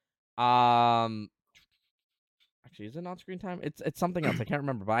time. Actually, is it not screen time? It's something else. I can't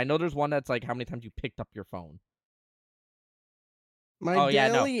remember, but I know there's one that's like how many times you picked up your phone. My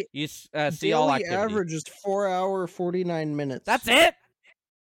daily, You see daily all activity. average is 4 hour 49 minutes. That's it.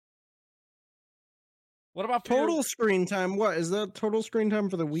 What about total screen time? What is that total screen time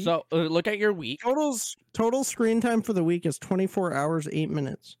for the week? So look at your week. Total screen time for the week is 24 hours 8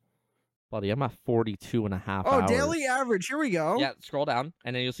 minutes. Buddy, I'm at 42.5 hours. Oh, daily average. Here we go. Yeah, scroll down,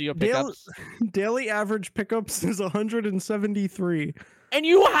 and then you'll see your pickups. Daily average pickups is 173. And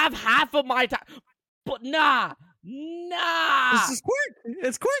you have half of my time. But nah. This is quick.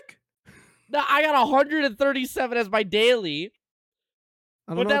 It's quick. Nah, I got 137 as my daily.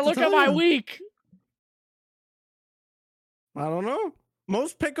 But then look at my week. I don't know.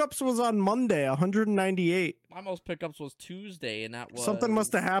 Most pickups was on Monday, 198. My most pickups was Tuesday, and that was... Something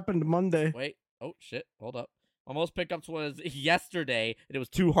must have happened Monday. Wait. Oh, shit. Hold up. My most pickups was yesterday, and it was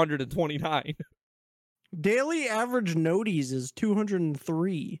 229. Daily average noties is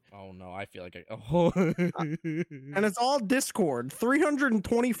 203. Oh, no. I feel like and it's all Discord.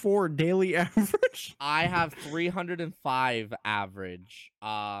 324 daily average. I have 305 average.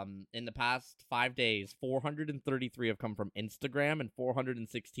 In the past 5 days, 433 have come from Instagram, and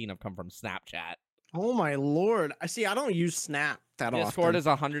 416 have come from Snapchat. Oh, my Lord. I don't use Snap that often. Discord is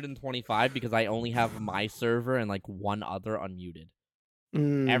 125 because I only have my server and like one other unmuted.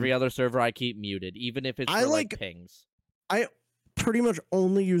 Every other server I keep muted, even if it's for like pings. I pretty much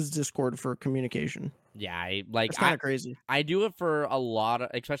only use Discord for communication. Yeah, it's kind of crazy. I do it for a lot of,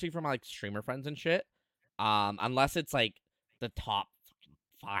 especially for my like streamer friends and shit. Unless it's like the top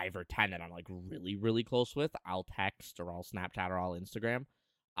 5 or 10 that I'm like really, really close with, I'll text or I'll Snapchat or I'll Instagram.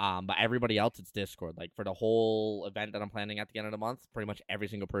 But everybody else, it's Discord. Like for the whole event that I'm planning at the end of the month, pretty much every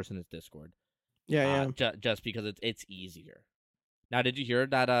single person is Discord. Yeah. Just because it's easier. Now, did you hear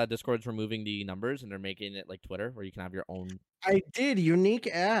that Discord's removing the numbers and they're making it like Twitter, where you can have your own? I did. Unique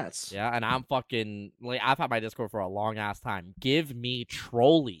ads. Yeah, and I'm fucking like I've had my Discord for a long ass time. Give me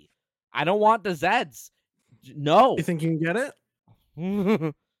Trolly. I don't want the Zeds. No. You think you can get it?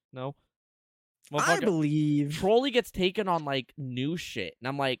 No. I believe Trolly gets taken on like new shit, and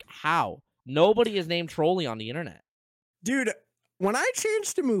I'm like, how? Nobody is named Trolly on the internet. Dude, when I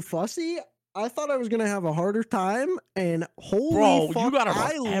changed to Mufussy, I thought I was gonna have a harder time, and holy fuck, you gotta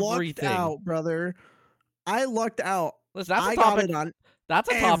I everything. lucked out, brother. I lucked out. Listen, that's a topic. That's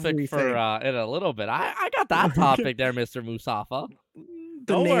a topic for in a little bit. I got that topic there, Mr. Musafa.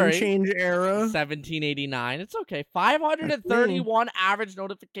 The Don't name worry. change era. 1789. It's okay. 531 average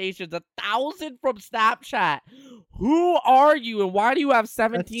notifications. 1,000 from Snapchat. Who are you, and why do you have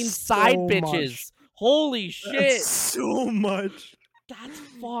 17 side bitches? Much. Holy shit! That's so much. That's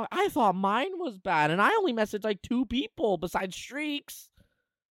far. I thought mine was bad, and I only messaged like 2 people besides streaks.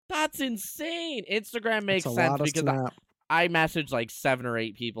 That's insane. Instagram makes sense because I messaged like 7 or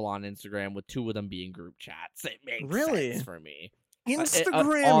 8 people on Instagram, with 2 of them being group chats. It makes sense for me.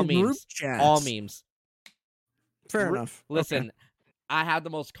 Instagram group chats. All memes. Fair enough. Listen, okay. I have the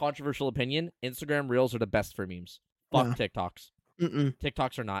most controversial opinion. Instagram Reels are the best for memes. Fuck TikToks.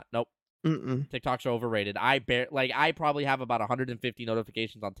 TikToks are not. Nope. TikToks are overrated. I probably have about 150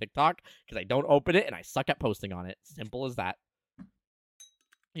 notifications on TikTok because I don't open it and I suck at posting on it. Simple as that.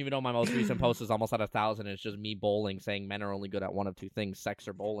 Even though my most recent post is almost at 1,000, it's just me bowling, saying men are only good at one of 2 things: sex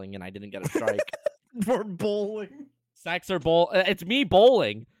or bowling, and I didn't get a strike. For bowling. Sex or bowl? It's me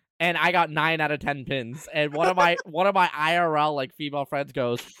bowling, and I got 9 out of 10 pins. And one of my IRL like female friends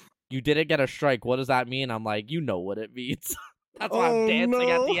goes, "You didn't get a strike. What does that mean?" I'm like, "You know what it means." That's why I'm dancing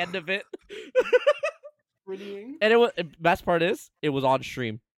at the end of it. prettying. And it was best part is it was on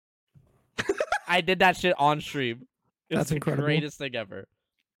stream. I did that shit on stream. It's That's the incredible. greatest thing ever.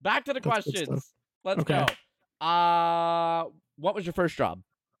 Back to the That's good stuff. questions. Let's Okay. go. What was your first job?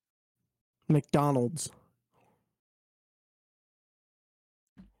 McDonald's.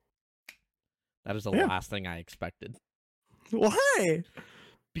 That is the Yeah. last thing I expected. Why?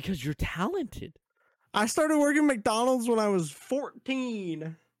 Because you're talented. I started working McDonald's when I was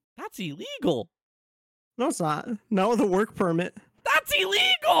 14. That's illegal. No, it's not. Not with a work permit. That's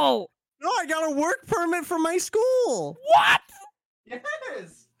illegal. No, I got a work permit from my school. What?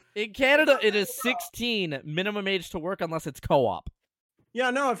 Yes. In Canada, it is 16 minimum age to work unless it's co-op. Yeah,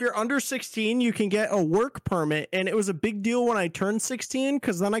 no, if you're under 16, you can get a work permit. And it was a big deal when I turned 16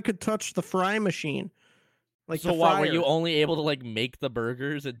 because then I could touch the fry machine. Like, so what, were you only able to like make the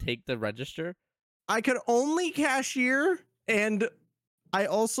burgers and take the register? I could only cashier, and I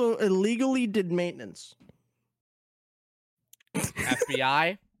also illegally did maintenance.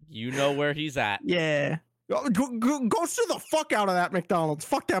 FBI, you know where he's at. Yeah. Go sue the fuck out of that McDonald's.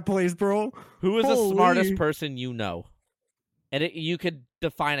 Fuck that place, bro. Who is Holy. the smartest person you know? And you could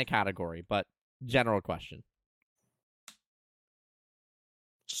define a category, but general question.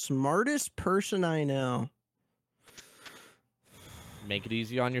 Smartest person I know. Make it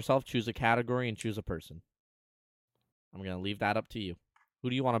easy on yourself. Choose a category and choose a person. I'm going to leave that up to you. Who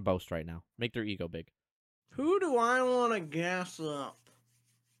do you want to boast right now? Make their ego big. Who do I want to gas up?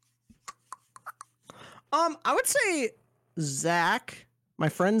 I would say Zach, my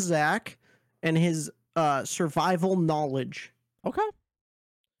friend Zach, and his survival knowledge. Okay.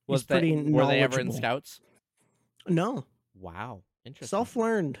 Were they ever in Scouts? No. Wow. Interesting.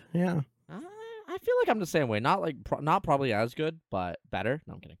 Self-learned. Yeah. I feel like I'm the same way. Not like not probably as good, but better.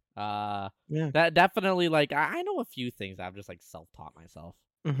 No, I'm kidding. Yeah. That definitely like I know a few things I've just like self-taught myself.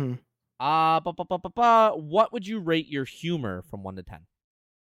 Mm-hmm. What would you rate your humor from 1 to 10?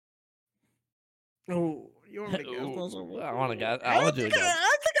 Oh, you want me to guess? I want to guess.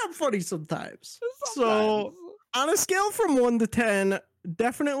 I think I'm funny sometimes. So Sometimes. on a scale from 1 to 10,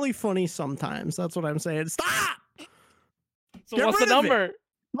 definitely funny sometimes. That's what I'm saying. Stop! So Get what's the rid of it. number?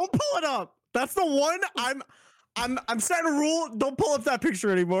 Don't pull it up. That's the one. I'm setting a rule. Don't pull up that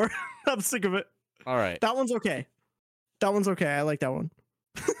picture anymore. I'm sick of it. All right. That one's okay. That one's okay. I like that one.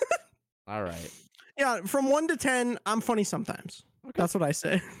 All right. Yeah, from 1 to 10, I'm funny sometimes. Okay. That's what I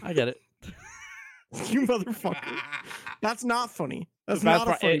say. I get it. You motherfucker. That's not funny. That's That's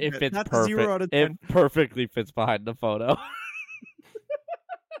not a funny it bit. fits That's perfect. 0 out of 10. It perfectly fits behind the photo.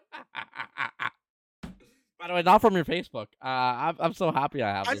 By the way, not from your Facebook. I'm so happy I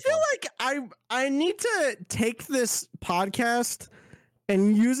have I this feel one. like I need to take this podcast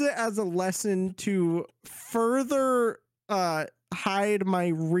and use it as a lesson to further hide my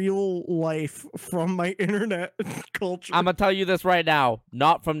real life from my internet culture. I'm gonna tell you this right now.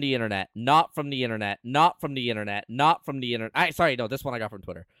 Not from the internet. Not from the internet. Not from the internet. Not from the internet. Sorry, no, this one I got from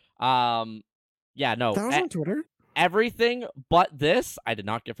Twitter. Yeah, no. That was on Twitter? Everything but this, I did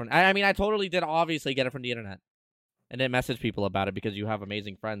not get from. I mean, I totally did obviously get it from the internet. And then message people about it because you have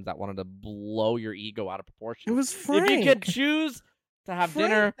amazing friends that wanted to blow your ego out of proportion. It was Frank. If you could choose to have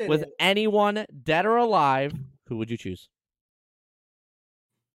dinner with anyone, dead or alive, who would you choose?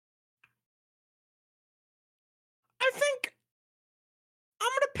 I think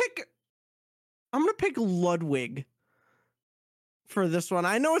I'm gonna pick Ludwig for this one.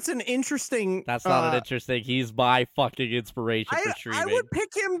 I know it's an interesting. That's not an interesting. He's my fucking inspiration for streaming. I would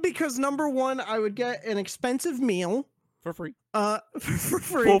pick him because number one, I would get an expensive meal for free. For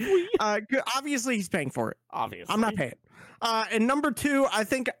free. Obviously, he's paying for it. Obviously, I'm not paying. And number two, I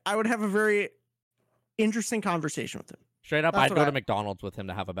think I would have a very interesting conversation with him. Straight up, I'd go to McDonald's with him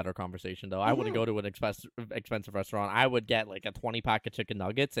to have a better conversation, though. I wouldn't go to an expensive restaurant. I would get like a 20-pack of chicken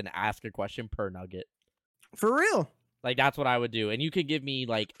nuggets and ask a question per nugget. For real. Like, that's what I would do. And you could give me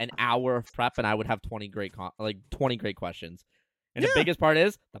like an hour of prep and I would have 20 great questions. And the biggest part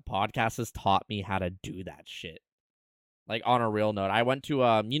is the podcast has taught me how to do that shit. Like, on a real note, I went to,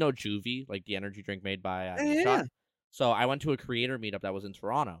 Juvie, like the energy drink made by Shot. So I went to a creator meetup that was in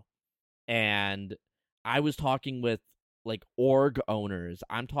Toronto. And I was talking with like org owners.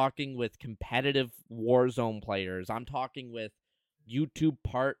 I'm talking with competitive Warzone players. I'm talking with YouTube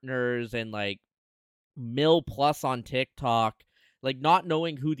partners and like Mill Plus on TikTok, like not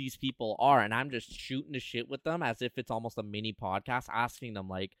knowing who these people are. And I'm just shooting the shit with them as if it's almost a mini podcast, asking them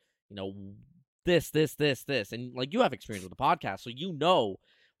like, this. And like, you have experience with the podcast. So,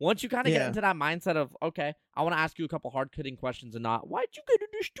 once you kind of get into that mindset of, okay, I want to ask you a couple hard-hitting questions and not, why'd you get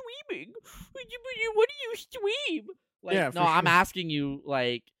into streaming? What do you stream? Like, no, I'm asking you,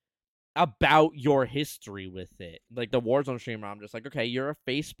 like, about your history with it. Like the Warzone streamer, I'm just like, okay, you're a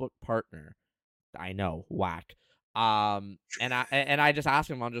Facebook partner. I know, whack. And I just asked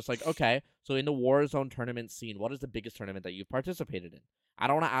him, I'm just like, okay, so in the Warzone tournament scene, what is the biggest tournament that you've participated in? I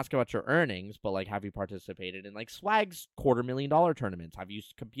don't want to ask about your earnings, but like, have you participated in like Swag's $250,000 tournaments? Have you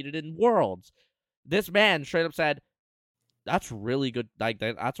competed in Worlds? This man straight up said, that's really good. Like,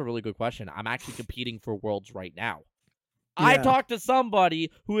 that's a really good question. I'm actually competing for Worlds right now. Yeah. I talked to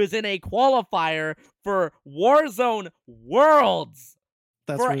somebody who is in a qualifier for Warzone Worlds.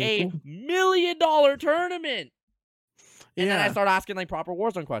 That's for really cool. $1 million tournament. And then I start asking like proper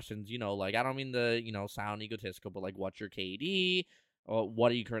Warzone questions, you know, like I don't mean to, you know, sound egotistical, but like what's your KD? Or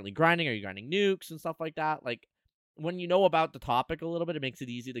what are you currently grinding? Are you grinding nukes and stuff like that? Like when you know about the topic a little bit, it makes it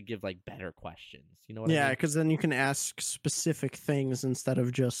easy to give like better questions. You know what I mean? Yeah, because then you can ask specific things instead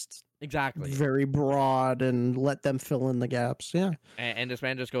of just exactly very broad and let them fill in the gaps. Yeah. And this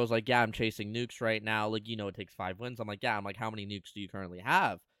man just goes like, yeah, I'm chasing nukes right now. Like, you know, it takes 5 wins. I'm like, yeah. I'm like, how many nukes do you currently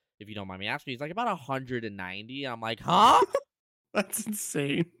have? If you don't mind me asking. He's like, about 190. I'm like, huh? That's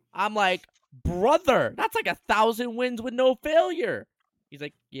insane. I'm like, brother, that's like 1,000 wins with no failure. He's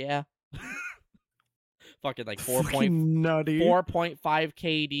like, yeah. Fucking like 4.5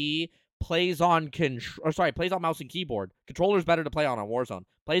 KD. Plays on plays on mouse and keyboard. Controller's better to play on Warzone.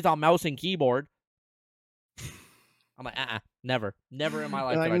 Plays on mouse and keyboard. I'm like, never in my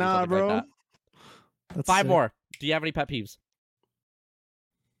life. Like, nah, bro. Like that. 5 more. Do you have any pet peeves?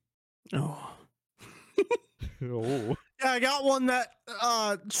 Oh. Yeah, I got one that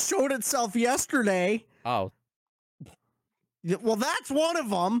showed itself yesterday. Oh. Well, that's one of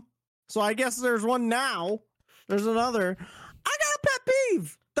them. So I guess there's one now. There's another. I got a pet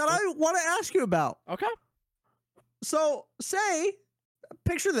peeve that I want to ask you about. Okay. So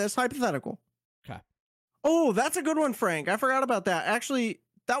picture this hypothetical. Okay. Oh, that's a good one, Frank. I forgot about that. Actually,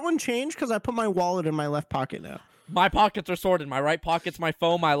 that one changed because I put my wallet in my left pocket now. My pockets are sorted. My right pocket's my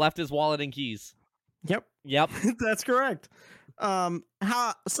phone. My left is wallet and keys. Yep. That's correct.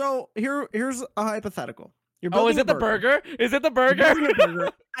 So here's a hypothetical. Is it the burger? Is it the burger?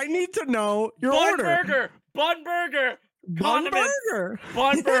 I need to know your order. Bun burger. Bun burger.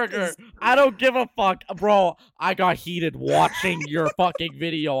 Bun burger. I don't give a fuck. Bro, I got heated watching your fucking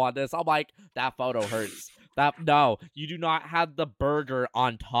video on this. I'm like, that photo hurts. No, you do not have the burger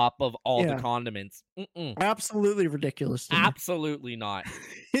on top of all the condiments. Absolutely ridiculous. Absolutely not.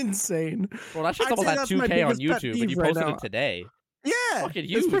 Insane. Bro, that shit's almost at 2K on YouTube, and you posted it today. Yeah,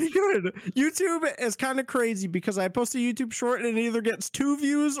 it's pretty good. YouTube is kind of crazy because I post a YouTube short and it either gets 2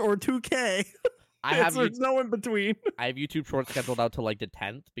 views or 2K. There's no in between. I have YouTube shorts scheduled out to like the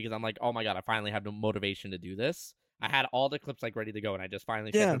 10th because I'm like, oh my god, I finally have no motivation to do this. I had all the clips like ready to go and I just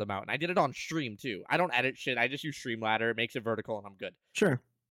finally scheduled them out. And I did it on stream too. I don't edit shit. I just use Streamladder. It makes it vertical and I'm good. Sure.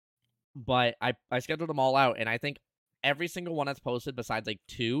 But I scheduled them all out and I think every single one that's posted besides like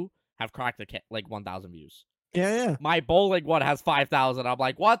 2 have cracked like 1,000 views. Yeah. My bowling one has 5,000. I'm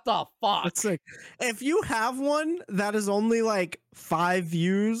like, what the fuck? It's like, if you have one that is only like 5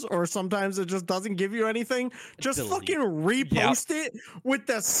 views, or sometimes it just doesn't give you anything, just fucking repost it with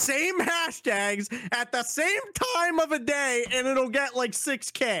the same hashtags at the same time of a day, and it'll get like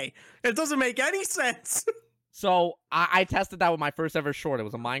 6K. It doesn't make any sense. So I tested that with my first ever short. It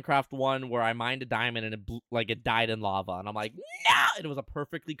was a Minecraft one where I mined a diamond and it died in lava. And I'm like, no! And it was a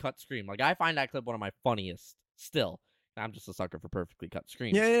perfectly cut stream. Like, I find that clip one of my funniest still. I'm just a sucker for perfectly cut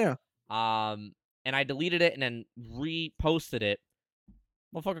streams. Yeah. And I deleted it and then reposted it.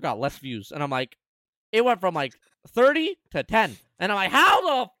 Motherfucker got less views. And I'm like, it went from like 30 to 10. And I'm like, how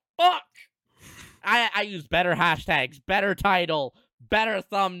the fuck? I used better hashtags, better title, better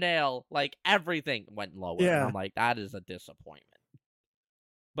thumbnail, like everything went lower. Yeah. And I'm like, that is a disappointment.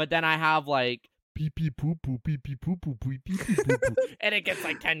 But then I have like pee pee poo poo pee pee poo poo pee pee poo poo, and it gets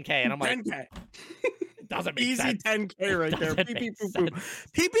like 10K, and I'm like, 10K. It doesn't make easy sense. 10K right there. Pee pee poo poo.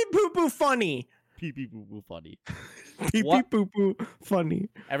 Pee pee poo poo funny. Pee pee poo poo funny. Pee pee poo poo funny.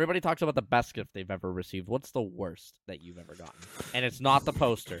 Everybody talks about the best gift they've ever received. What's the worst that you've ever gotten? And it's not the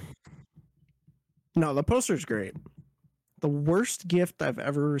poster. No, the poster's great. The worst gift I've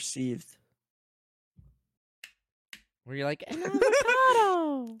ever received. Where you're like, an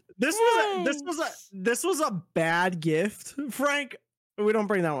avocado. This was a bad gift, Frank. We don't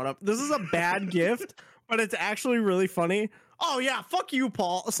bring that one up. This is a bad gift, but it's actually really funny. Oh yeah, fuck you,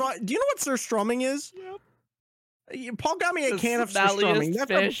 Paul. So do you know what surstrumming is? Yep. Paul got me a can of surstrumming.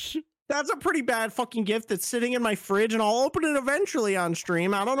 That's a pretty bad fucking gift that's sitting in my fridge, and I'll open it eventually on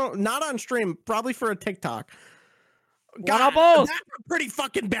stream. I don't know, not on stream, probably for a TikTok. God, that's a pretty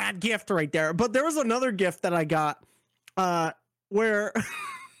fucking bad gift right there. But there was another gift that I got where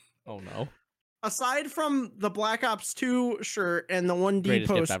Oh no. Aside from the Black Ops 2 shirt and the 1D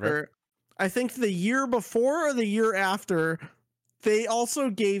Greatest gift ever. poster, I think the year before or the year after, they also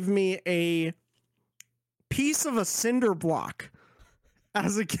gave me a piece of a cinder block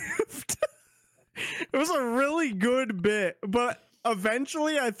as a gift. It was a really good bit, but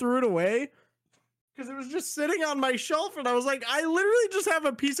eventually I threw it away because it was just sitting on my shelf, and I was like, I literally just have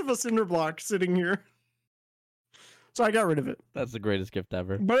a piece of a cinder block sitting here. So I got rid of it. That's the greatest gift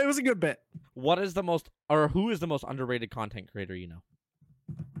ever. But it was a good bit. What is the most, or who is the most underrated content creator you know?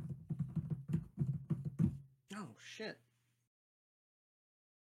 Oh, shit.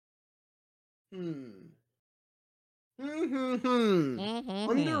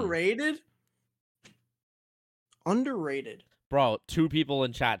 Underrated? Underrated. Bro, 2 people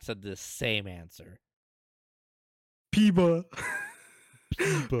in chat said the same answer. Piba.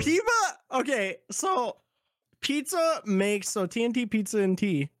 Piba. Okay, so Pizza makes TNT Pizza and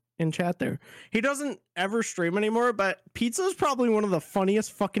Tea in chat there. He doesn't ever stream anymore, but Pizza is probably one of the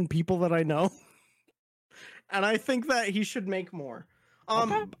funniest fucking people that I know. And I think that he should make more.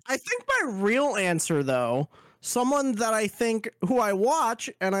 Okay. I think my real answer, though, someone that I think who I watch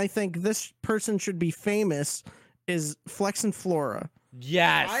and I think this person should be famous is Flex and Flora.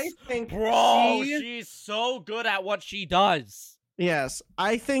 Yes. I think Bro, she's so good at what she does. Yes,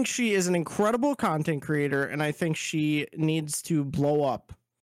 I think she is an incredible content creator, and I think she needs to blow up.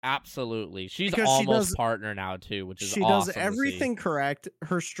 Absolutely. She's Because almost partner now, too, which is she awesome does everything correct.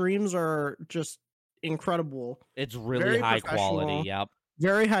 Her streams are just incredible. It's really very high professional. quality, yep.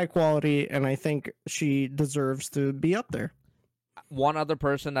 Very high quality, and I think she deserves to be up there. One other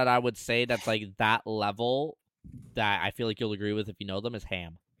person that I would say that's like that level that I feel like you'll agree with if you know them is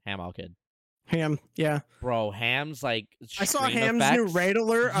Ham. Ham All Kid. Ham, yeah. Bro, Ham's like I saw stream Ham's effects. new raid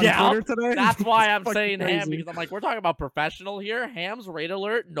alert on Yeah, Twitter today. That's why I'm Fucking saying Ham, crazy. because I'm like, we're talking about professional here. Ham's raid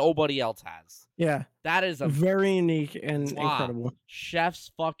alert, nobody else has. Yeah, That is a very unique and incredible.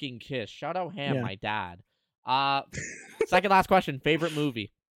 chef's fucking kiss. Shout out Ham, Yeah. my dad. Second last question. Favorite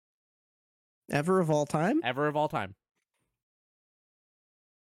movie Ever of all time? ever of all time?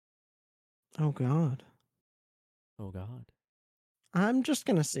 Oh, God. Oh, God. I'm just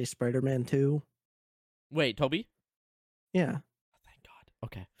going to say Spider-Man 2. Wait, Toby? Yeah. Thank God.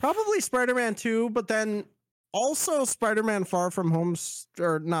 Okay. Probably Spider-Man 2, but then also Spider-Man Far From Home,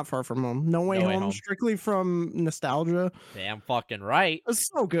 or not Far From Home, No Way Home, strictly from nostalgia. Damn fucking right. It's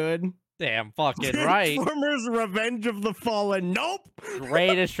so good. Damn fucking right. Transformers Revenge of the Fallen. Nope.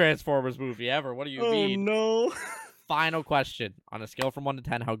 Greatest Transformers movie ever. What do you mean? Oh, no. Final question. On a scale from 1 to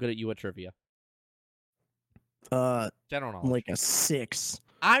 10, how good are you at trivia? General knowledge. Like a 6.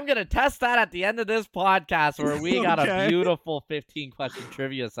 I'm going to test that at the end of this podcast where we got a Okay. beautiful 15-question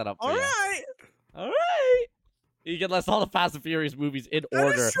trivia set up for All you. right. All right. You can list all the Fast and Furious movies in That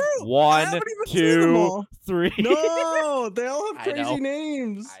is order. true. I 1, haven't even seen them 2, all. 3. No, they all have I know. crazy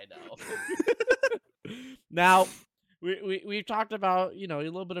names. I know. Now, we've talked about, a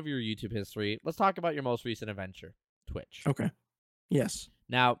little bit of your YouTube history. Let's talk about your most recent adventure, Twitch. Okay. Yes.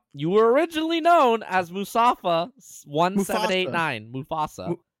 Now, you were originally known as Musafa1789.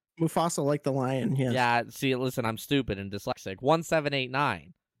 Mufasa. Mufasa like the lion. Yes. Yeah, see, listen, I'm stupid and dyslexic.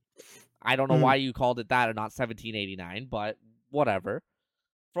 1789. I don't know why you called it that and not 1789, but whatever.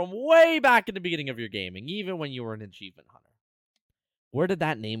 From way back in the beginning of your gaming, even when you were an achievement hunter. Where did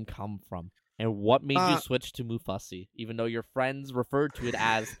that name come from? And what made you switch to Mufussy, even though your friends referred to it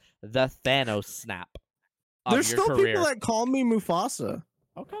as the Thanos snap of There's your still career? people that call me Mufasa.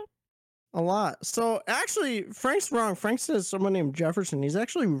 Okay. A lot. So actually, Frank's wrong. Frank says someone named Jefferson. He's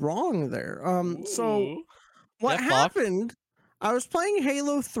actually wrong there. So Ooh. what Get fucked. happened? I was playing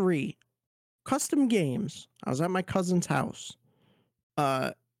Halo 3 custom games. I was at my cousin's house.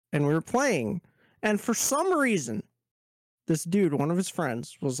 And we were playing. And for some reason, this dude, one of his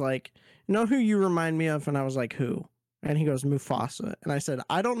friends, was like, "You know who you remind me of?" And I was like, "Who?" And he goes, "Mufasa." And I said,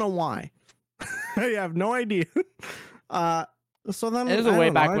 "I don't know why." I have no idea. So then It was a way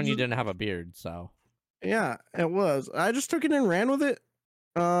back when you didn't have a beard, so. Yeah, it was. I just took it and ran with it.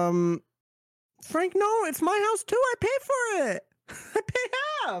 Frank, no, it's my house too. I pay for it. I pay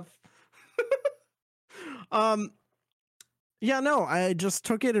half. Yeah, no, I just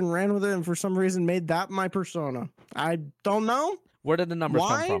took it and ran with it, and for some reason made that my persona. I don't know. Where did the numbers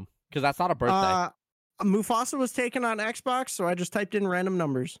come from? Because that's not a birthday. Mufasa was taken on Xbox, so I just typed in random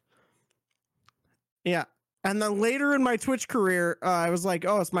numbers. Yeah. And then later in my Twitch career, I was like,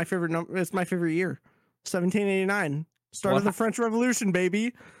 "Oh, it's my favorite number. It's my favorite year, 1789, start of the French Revolution,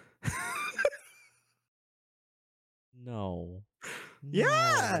 baby." No.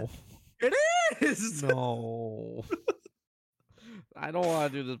 Yeah, No. it is. No. I don't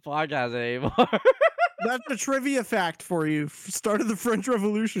want to do this podcast anymore. That's a trivia fact for you. Start of the French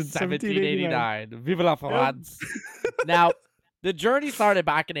Revolution, 1789. 1789. Vive la France. Now, the journey started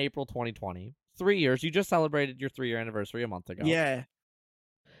back in April 2020. 3 years. You just celebrated your 3-year anniversary a month ago. Yeah.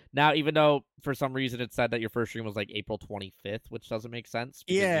 Now, even though for some reason it said that your first stream was like April 25th, which doesn't make sense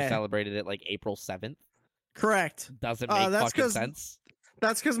because you celebrated it like April 7th. Correct. Doesn't make fucking sense.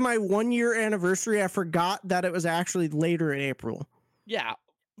 That's because my 1-year anniversary, I forgot that it was actually later in April. Yeah.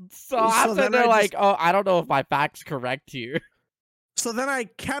 So after they're like, oh, I don't know if my fact's correct here. So then I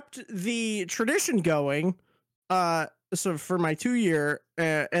kept the tradition going. So for my 2-year,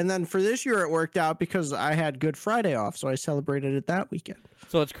 and then for this year it worked out because I had Good Friday off, so I celebrated it that weekend.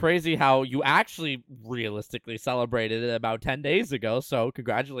 So it's crazy how you actually realistically celebrated it about 10 days ago. So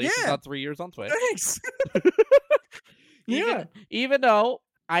congratulations on 3 years on Twitch. Thanks. Even though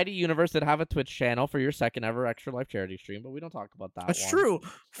ID Universe did have a Twitch channel for your second ever Extra Life charity stream, but we don't talk about that. That's true.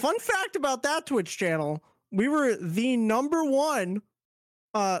 Fun fact about that Twitch channel: we were the #1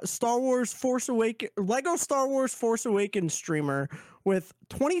 Lego Star Wars Force Awakens streamer with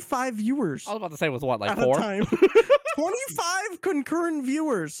 25 viewers. I was about to say, with what, like at 4? a time. 25 concurrent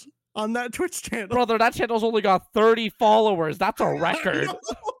viewers on that Twitch channel. Brother, that channel's only got 30 followers. That's a record.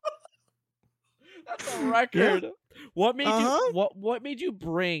 That's a record. Yeah. What made you what made you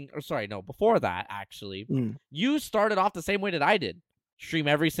bring, or sorry, no, before that, actually, you started off the same way that I did. Stream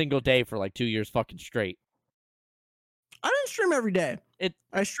every single day for like 2 years fucking straight. I didn't stream every day.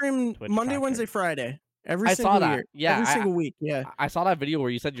 I streamed Twitch Monday, tracker. Wednesday, Friday. Every single year. Yeah. Every single week. Yeah. I saw that video where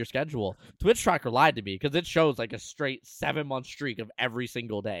you said your schedule. Twitch Tracker lied to me because it shows like a straight 7-month streak of every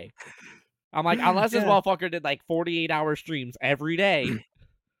single day. I'm like, unless this motherfucker did like 48-hour streams every day,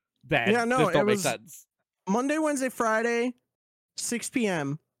 then this don't make sense. Monday, Wednesday, Friday, 6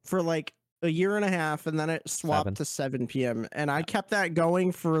 p.m. for like a year and a half, and then it swapped to 7 p.m. And I kept that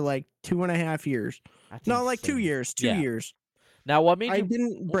going for like 2.5 years. That's insane. Like 2 years. 2 years. Now, what made you... I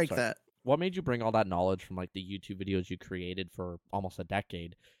didn't break that. What made you bring all that knowledge from like the YouTube videos you created for almost a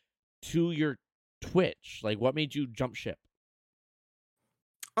decade to your Twitch? Like, what made you jump ship?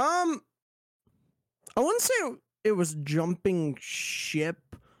 I wouldn't say it was jumping ship.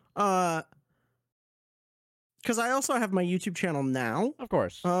 Because I also have my YouTube channel now. Of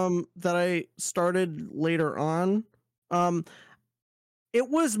course. That I started later on. It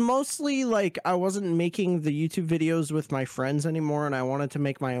was mostly like I wasn't making the YouTube videos with my friends anymore, and I wanted to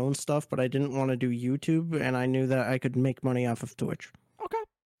make my own stuff, but I didn't want to do YouTube, and I knew that I could make money off of Twitch. Okay.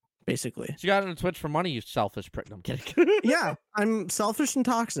 Basically. So you got into Twitch for money, you selfish prick. No, I'm kidding. Yeah, I'm selfish and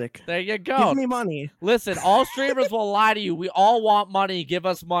toxic. There you go. Give me money. Listen, all streamers will lie to you. We all want money. Give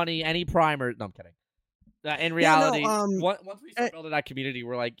us money. Any primer. No, I'm kidding. In reality, once we start building that community,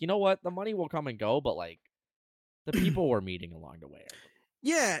 we're like, you know what? The money will come and go, but like the people we're meeting along the way.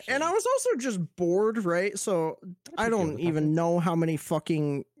 Yeah, and I was also just bored, right? So I don't even know how many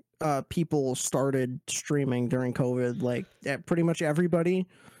fucking people started streaming during COVID. Like pretty much everybody,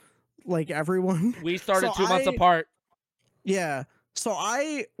 like everyone. We started 2 months apart. Yeah, so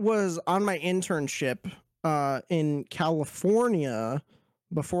I was on my internship in California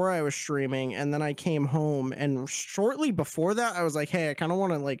before I was streaming, and then I came home, and shortly before that, I was like, hey, I kind of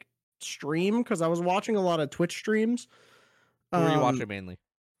want to like stream because I was watching a lot of Twitch streams. Who were you watching mainly?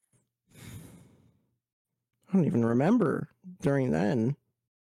 I don't even remember during then.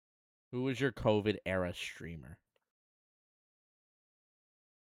 Who was your COVID era streamer?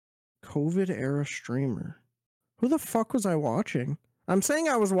 COVID era streamer? Who the fuck was I watching? I'm saying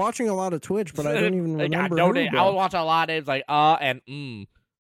I was watching a lot of Twitch, but I don't even remember. I was watching a lot of names like and.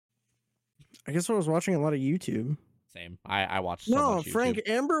 I guess I was watching a lot of YouTube. Same. I watched so much YouTube. Frank,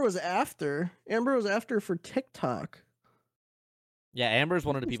 Amber was after. Amber was after for TikTok. Yeah, Amber's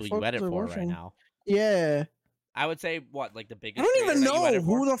one of the people you edit for right now. Yeah. I would say, what, like the biggest... I don't even know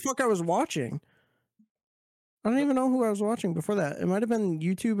who the fuck I was watching. I don't even know who I was watching before that. It might have been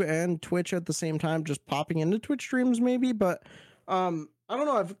YouTube and Twitch at the same time, just popping into Twitch streams maybe, but I don't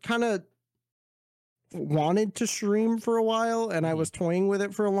know. I've kind of wanted to stream for a while, and I was toying with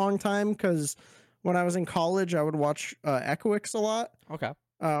it for a long time, because when I was in college, I would watch Echoix a lot. Okay.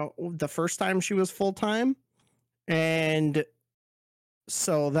 The first time she was full-time, and...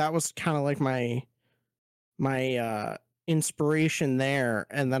 So that was kind of like my inspiration there,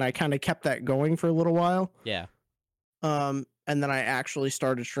 and then I kind of kept that going for a little while. Yeah. And then I actually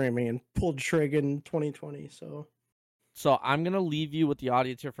started streaming and pulled trig in 2020. So I'm gonna leave you with the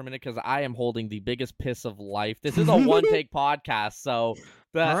audience here for a minute because I am holding the biggest piss of life. This is a one-take podcast, so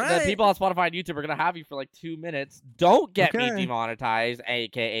the people on Spotify and YouTube are gonna have you for like 2 minutes. Don't get me demonetized,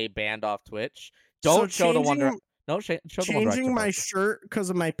 aka banned off Twitch. Don't show the wonder. No, show the more Changing my part. shirt because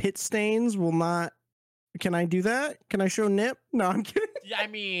of my pit stains will not. Can I do that? Can I show nip? No, I'm kidding. Yeah, I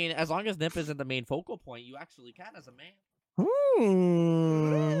mean, as long as nip isn't the main focal point, you actually can as a man.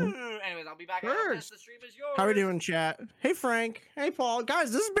 Anyways, I'll be back after this. The stream is yours. How are we doing, chat? Hey, Frank. Hey, Paul.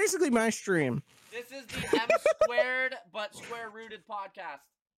 Guys, this is basically my stream. This is the M squared but square rooted podcast.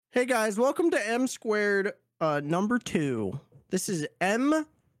 Hey, guys. Welcome to M squared number 2. This is M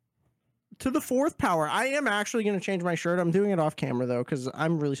to the 4th power. I am actually going to change my shirt. I'm doing it off camera, though, because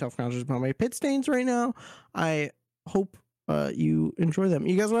I'm really self-conscious about my pit stains right now. I hope you enjoy them.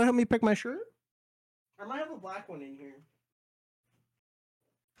 You guys want to help me pick my shirt? I might have a black one in here.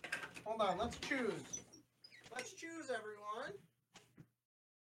 Hold on, let's choose. Let's choose, everyone.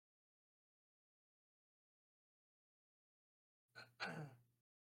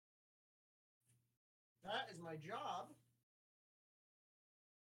 That is my job.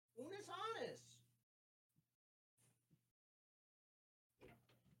 Unis honest.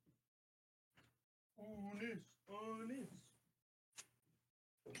 Honest.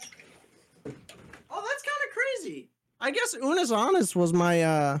 Oh, that's kind of crazy. I guess Unis honest was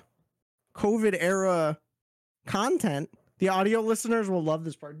my COVID era content. The audio listeners will love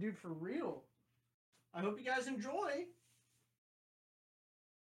this part. Dude, for real. I hope you guys enjoy.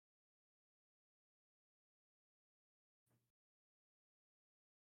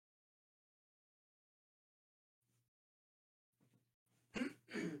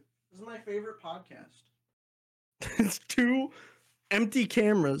 This is my favorite podcast. It's 2 empty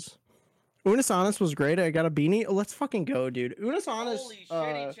cameras. Unis Honest was great. I got a beanie. Oh, let's fucking go, dude. Unis Honest. Holy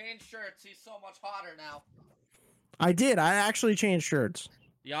shit, he changed shirts. He's so much hotter now. I did. I actually changed shirts.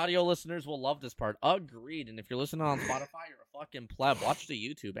 The audio listeners will love this part. Agreed. And if you're listening on Spotify, you're a fucking pleb. Watch the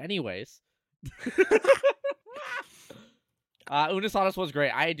YouTube. Anyways. Unis Honest was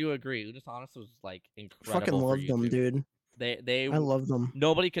great. I do agree. Unis Honest was like incredible. Fucking love them, dude. I love them.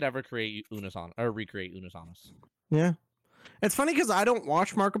 Nobody could ever create Unis Honest or recreate Unis Honest. Yeah. It's funny because I don't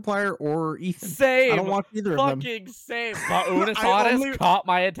watch Markiplier or Ethan. Same. I don't watch either of them. Fucking same. But Unis Honest caught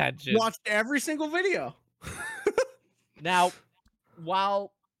my attention. Watched every single video. Now, before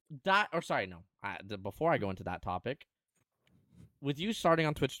I go into that topic, with you starting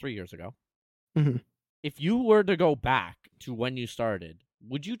on Twitch 3 years ago, if you were to go back to when you started,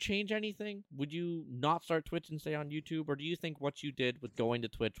 would you change anything? Would you not start Twitch and stay on YouTube? Or do you think what you did with going to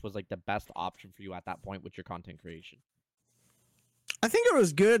Twitch was like the best option for you at that point with your content creation? I think it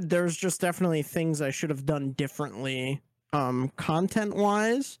was good. There's just definitely things I should have done differently, content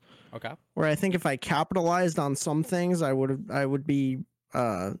wise. Okay. Where I think if I capitalized on some things, I would be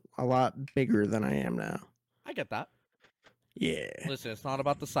a lot bigger than I am now. I get that. Yeah. Listen, it's not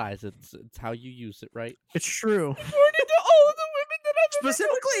about the size. It's how you use it, right? It's true. According to all of the women that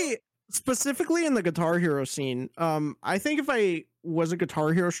I've specifically in the Guitar Hero scene, I think if I was a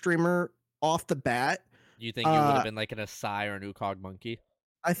Guitar Hero streamer off the bat, you think you would have been like an Asai or an Ukog Monkey?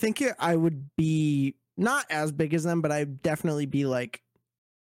 I think I would be not as big as them, but I'd definitely be like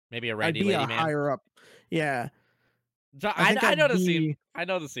maybe a Randy Lady Man. Higher up. Yeah. So I know the scene. I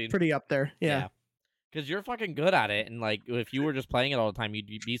know the scene. Pretty up there. Yeah. Because you're fucking good at it, and like if you were just playing it all the time,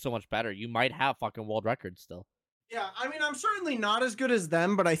 you'd be so much better. You might have fucking world records still. Yeah, I mean, I'm certainly not as good as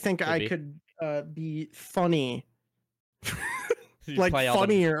them, but I think could be funny. Like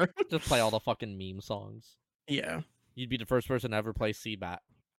funnier. Just play all the fucking meme songs. Yeah. You'd be the first person to ever play Seabat.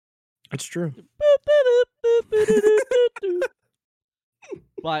 It's true.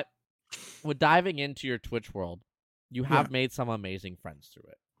 But with diving into your Twitch world, you have made some amazing friends through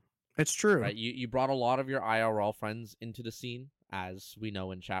it. It's true. Right? You brought a lot of your IRL friends into the scene, as we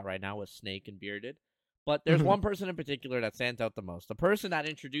know in chat right now with Snake and Bearded. But there's one person in particular that stands out the most. The person that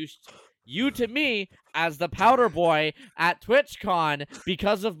introduced you to me as the Powder Boy at TwitchCon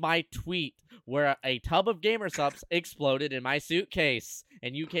because of my tweet where a tub of gamer subs exploded in my suitcase.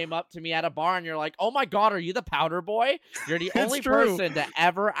 And you came up to me at a bar and you're like, oh my god, are you the Powder Boy? You're the only person to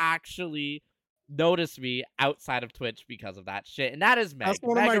ever actually notice me outside of Twitch because of that shit. And that is Meg. That's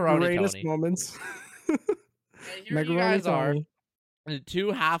one of my greatest moments. Here you guys are, the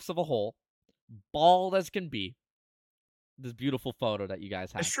two halves of a whole, bald as can be. This beautiful photo that you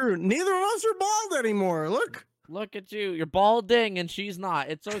guys have. It's true. Neither of us are bald anymore. Look at you. You're balding and she's not.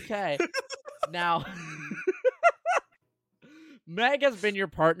 It's okay. Now, Meg has been your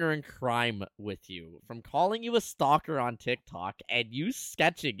partner in crime with you, from calling you a stalker on TikTok and you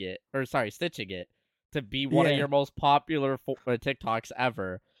stitching it to be one of your most popular TikToks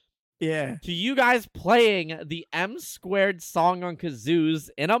ever. Yeah. to you guys playing the M Squared song on kazoos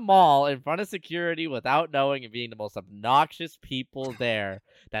in a mall in front of security without knowing and being the most obnoxious people there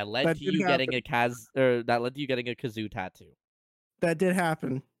that led That to did you getting happen. that led to you getting a kazoo tattoo. That did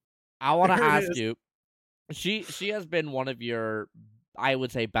happen. I want to There it ask is. you, she has been one of your, I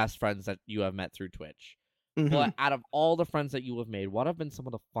would say, best friends that you have met through Twitch. But out of all the friends that you have made, what have been some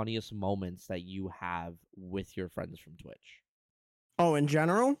of the funniest moments that you have with your friends from Twitch? Oh, in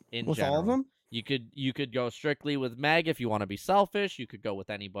general? In With general, all of them? you could go strictly with Meg if you want to be selfish. You could go with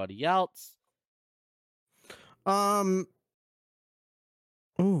anybody else. Ooh,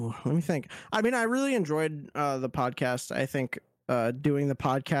 let me think. I mean, I really enjoyed the podcast. I think doing the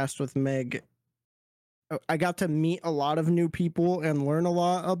podcast with Meg, I got to meet a lot of new people and learn a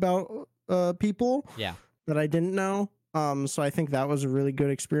lot about people Yeah. that I didn't know. So I think that was a really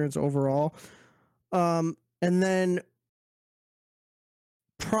good experience overall. And then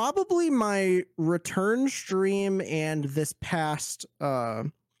probably my return stream and this past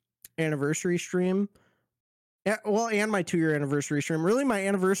anniversary stream. Yeah, well, and my 2-year anniversary stream. Really, my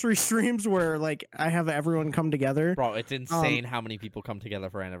anniversary streams where like I have everyone come together. Bro, it's insane how many people come together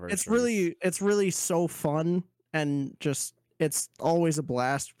for anniversaries. It's really so fun, and just it's always a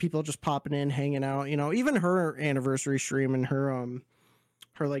blast. People just popping in, hanging out. You know, even her anniversary stream and her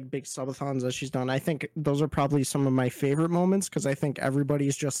like big subathons that she's done. I think those are probably some of my favorite moments because I think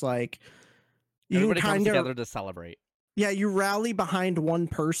everybody's just like everybody comes together to celebrate. Yeah, you rally behind one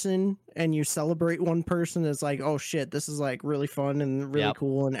person and you celebrate one person. It's like, oh shit, this is like really fun and really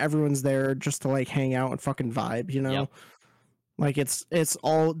cool, and everyone's there just to like hang out and fucking vibe, you know? Like it's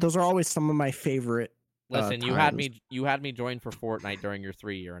all those are always some of my favorite. Listen, you had me join for Fortnite during your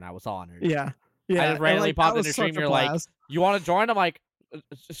 3-year, and I was honored. Yeah. I just randomly like, popped in the stream. You're like, you want to join? I'm like,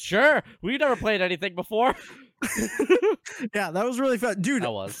 sure. We've never played anything before. Yeah, that was really fun, dude.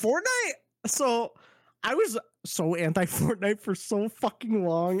 That was Fortnite. So I was so anti Fortnite for so fucking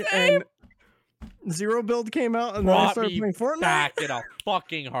long. Same. And Zero Build came out, and then I started playing Fortnite. Back in a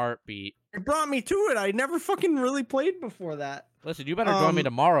fucking heartbeat. It brought me to it. I never fucking really played before that. Listen, you better join me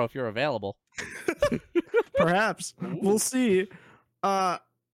tomorrow if you're available. Perhaps. We'll see. But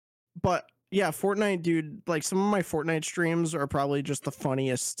yeah, Fortnite, dude, like some of my Fortnite streams are probably just the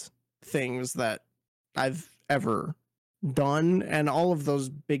funniest things that I've ever done, and all of those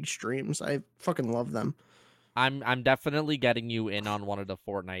big streams, I fucking love them. I'm definitely getting you in on one of the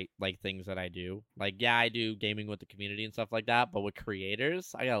Fortnite like things that I do. Like, yeah, I do gaming with the community and stuff like that, but with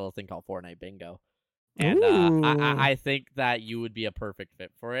creators, I got a little thing called Fortnite Bingo. And I think that you would be a perfect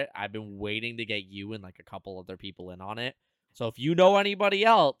fit for it. I've been waiting to get you and like a couple other people in on it. So if you know anybody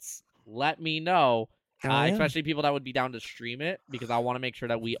else, let me know. Especially people that would be down to stream it, because I want to make sure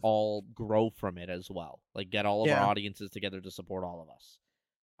that we all grow from it as well. Like, get all of our audiences together to support all of us.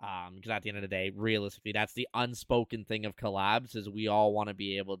 Because at the end of the day, realistically, that's the unspoken thing of collabs, is we all want to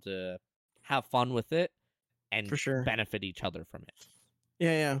be able to have fun with it and benefit each other from it.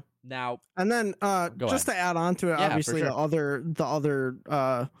 Yeah. Now, and then just to add on to it, obviously the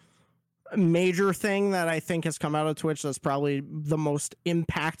other major thing that I think has come out of Twitch that's probably the most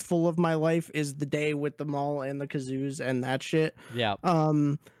impactful of my life is the day with the mall and the kazoos and that shit. Yeah.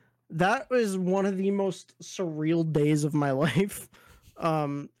 That was one of the most surreal days of my life.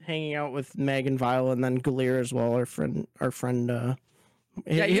 Hanging out with Meg and Vile, and then Galir as well, our friend.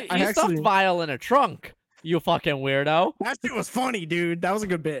 Yeah, you stuffed Vile in a trunk, you fucking weirdo. That shit was funny, dude. That was a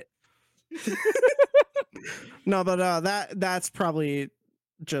good bit. No, but that's probably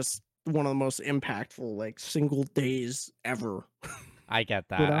just one of the most impactful like single days ever. I get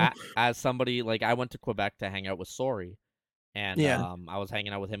that. You know? As somebody, like, I went to Quebec to hang out with Sori, and I was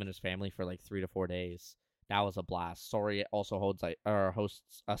hanging out with him and his family for like 3 to 4 days. That was a blast. Sori also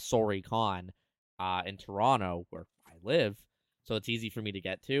hosts a Sori Con in Toronto, where I live, so it's easy for me to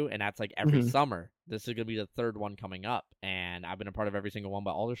get to, and that's like every summer. This is gonna be the 3rd one coming up, and I've been a part of every single one.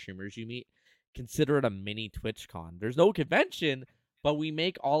 But all the streamers you meet, consider it a mini Twitch Con. There's no convention, but we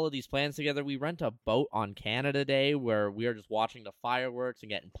make all of these plans together. We rent a boat on Canada Day where we are just watching the fireworks and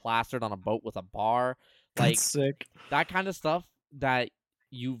getting plastered on a boat with a bar. Like, that's sick. That kind of stuff that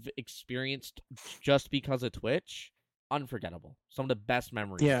you've experienced just because of Twitch, unforgettable. Some of the best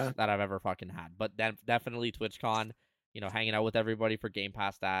memories that I've ever fucking had. But definitely TwitchCon, you know, hanging out with everybody for Game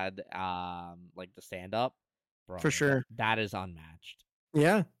Pass Dad, like the stand-up. Bro, for sure. That is unmatched.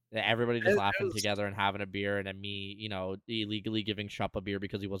 Yeah. Everybody just laughing together and having a beer, and then me, you know, illegally giving Shup a beer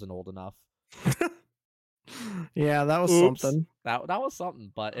because he wasn't old enough. Yeah, that was something. That was something,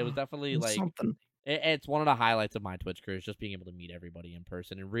 but it was definitely like something. It's one of the highlights of my Twitch career, is just being able to meet everybody in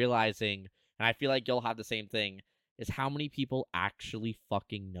person and realizing, and I feel like you'll have the same thing, is how many people actually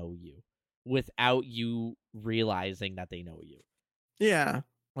fucking know you without you realizing that they know you. Yeah.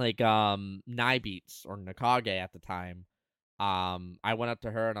 Like Nybeats or Nakage at the time. I went up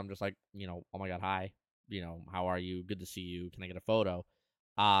to her and I'm just like, oh my god, hi. How are you? Good to see you. Can I get a photo?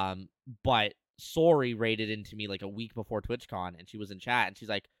 But Sori raided into me like a week before TwitchCon and she was in chat and she's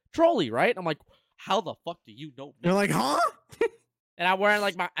like, Trolley, right? I'm like, how the fuck do you know me? You're like, huh? And I'm wearing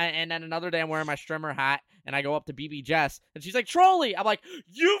like and then another day I'm wearing my Strimmer hat and I go up to BB Jess and she's like, Trolley. I'm like,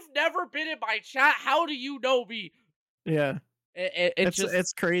 you've never been in my chat. How do you know me? Yeah.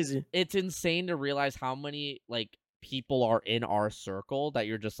 It's crazy. It's insane to realize how many like people are in our circle that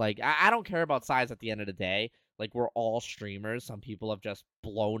you're just like, I don't care about size at the end of the day. Like, we're all streamers. Some people have just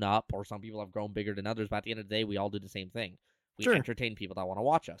blown up or some people have grown bigger than others. But at the end of the day, we all do the same thing. We entertain people that want to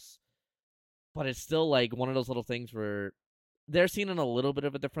watch us. But it's still like one of those little things where they're seen in a little bit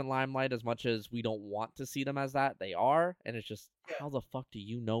of a different limelight as much as we don't want to see them as that. They are. And it's just, how the fuck do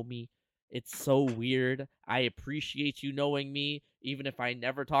you know me? It's so weird. I appreciate you knowing me, even if I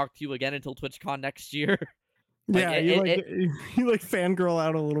never talk to you again until TwitchCon next year. Yeah, you fangirl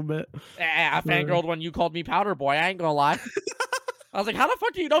out a little bit. I fangirled when you called me Powder Boy. I ain't gonna lie. I was like, how the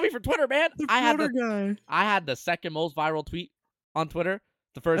fuck do you know me from Twitter, man? I had the second most viral tweet on Twitter.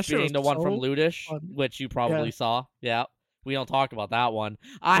 The first being the one from Ludish, which you probably saw. Yeah. We don't talk about that one.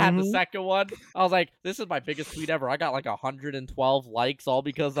 I had the second one. I was like, this is my biggest tweet ever. I got like 112 likes all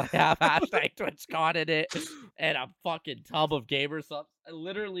because I have hashtag TwitchCon in it and a fucking tub of gamer subs.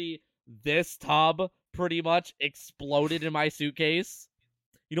 Literally, this tub pretty much exploded in my suitcase.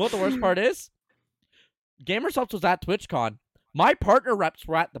 You know what the worst part is? Gamer subs was at TwitchCon. My partner reps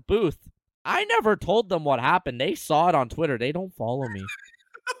were at the booth. I never told them what happened. They saw it on Twitter. They don't follow me.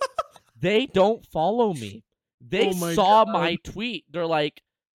 They don't follow me. They saw my tweet. They're like,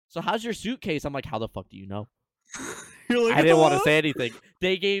 so how's your suitcase? I'm like, how the fuck do you know? You're like, I didn't want to say anything.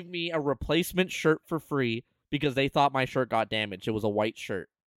 They gave me a replacement shirt for free because they thought my shirt got damaged. It was a white shirt.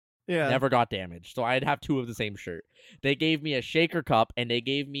 Yeah. Never got damaged. So I'd have two of the same shirt. They gave me a shaker cup and they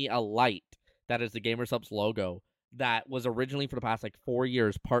gave me a light that is the GamerSubs logo that was originally for the past like 4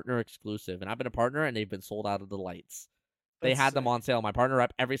 years partner exclusive. And I've been a partner and they've been sold out of the lights. They had them on sale. My partner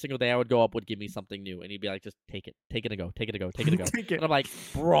rep, every single day I would go up, would give me something new. And he'd be like, just take it. Take it and go. Take it and go. Take it and go. And I'm like,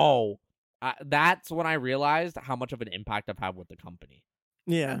 bro, that's when I realized how much of an impact I've had with the company.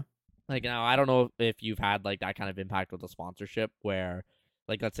 Yeah. Like, now, I don't know if you've had like that kind of impact with a sponsorship where,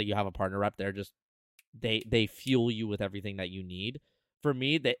 like, let's say you have a partner rep, they're just, they fuel you with everything that you need. For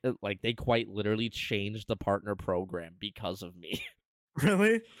me, they quite literally changed the partner program because of me.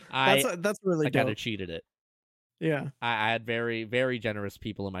 Really? That's really dope. I kind of cheated it. Yeah. I had very, very generous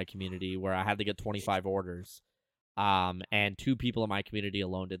people in my community where I had to get 25 orders. And 2 people in my community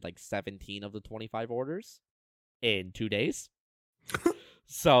alone did like 17 of the 25 orders in 2 days.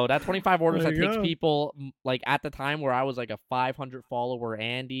 So that 25 orders that takes people, like at the time where I was like a 500 follower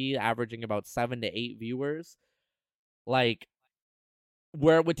Andy, averaging about 7 to 8 viewers, like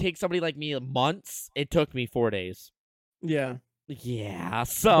where it would take somebody like me months, it took me 4 days. Yeah. Yeah,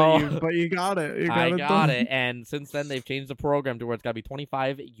 so but you got it. I got it, and since then they've changed the program to where it's got to be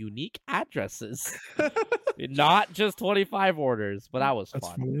 25 unique addresses, not just 25 orders. But that was fun.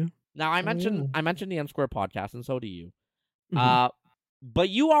 Funny. Now I mentioned the M Square podcast, and so do you. But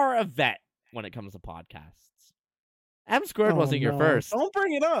you are a vet when it comes to podcasts. M Squared wasn't your first. Don't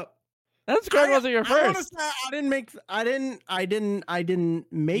bring it up. M Squared wasn't your first. Honestly, I didn't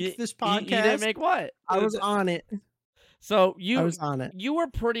make this podcast. You didn't make what? I was on it. So I was on it. You were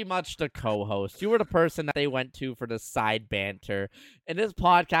pretty much the co-host. You were the person that they went to for the side banter. And this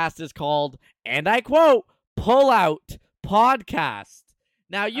podcast is called, and I quote, Pull Out Podcast.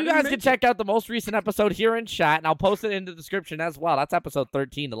 Now, you guys can check out the most recent episode here in chat, and I'll post it in the description as well. That's episode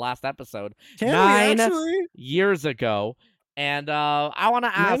 13, the last episode. 9 years ago. And I want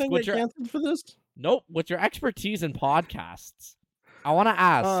to ask, with your for this? Nope, with your expertise in podcasts, I want to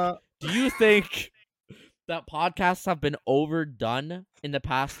ask, do you think that podcasts have been overdone in the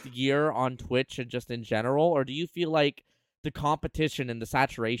past year on Twitch and just in general, or do you feel like the competition and the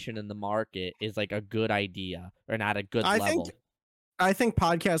saturation in the market is like a good idea or not a good level? I think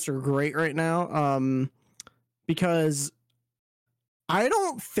podcasts are great right now, because I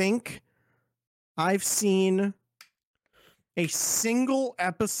don't think I've seen a single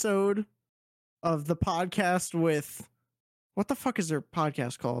episode of the podcast with, what the fuck is their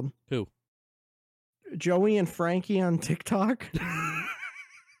podcast called? Who? Joey and Frankie on TikTok. I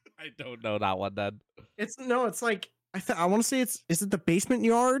don't know that one then. It's like I want to say is it the Basement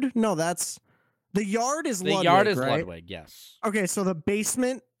Yard? No, that's the Yard is Ludwig, Yard is right? Ludwig, yes. Okay, so the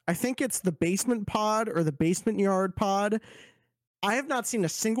Basement, I think it's the Basement Pod or the Basement Yard Pod. I have not seen a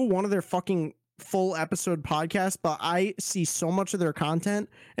single one of their fucking full episode podcasts, but I see so much of their content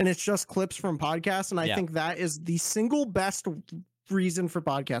and it's just clips from podcasts. And I think that is the single best reason for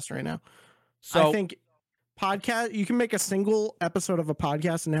podcasts right now. So I think podcast, you can make a single episode of a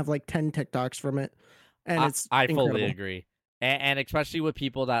podcast and have like 10 TikToks from it. And I fully agree. And especially with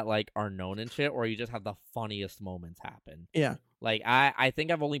people that like are known and shit, or you just have the funniest moments happen. Yeah. Like I think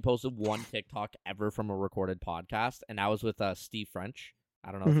I've only posted one TikTok ever from a recorded podcast, and that was with Steve French.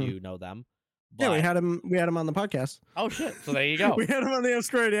 I don't know if you know them. But... Yeah, we had him on the podcast. Oh shit! So there you go. We had him on the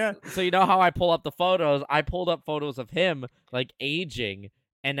Discord, yeah. So you know how I pull up the photos? I pulled up photos of him like aging,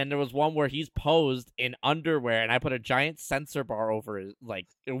 and then there was one where he's posed in underwear, and I put a giant sensor bar over his, like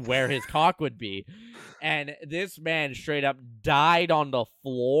where his cock would be, and this man straight up died on the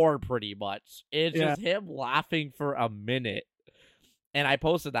floor pretty much. It's just him laughing for a minute. And I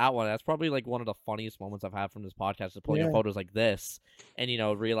posted that one. That's probably like one of the funniest moments I've had from this podcast, is pulling up photos like this and, you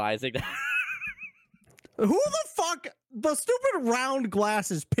know, realizing that. Who the fuck? The stupid round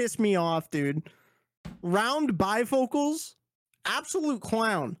glasses piss me off, dude. Round bifocals? Absolute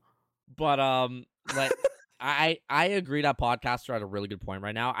clown. But, like, I agree that podcasts are at a really good point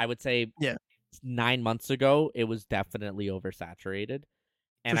right now. I would say 9 months ago, it was definitely oversaturated.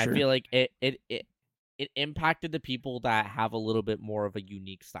 And I feel like it impacted the people that have a little bit more of a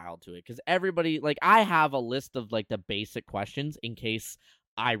unique style to it. Because everybody, like, I have a list of, like, the basic questions in case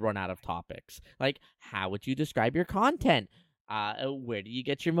I run out of topics. Like, how would you describe your content? Where do you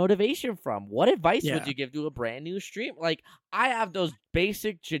get your motivation from? What advice would you give to a brand new stream? Like, I have those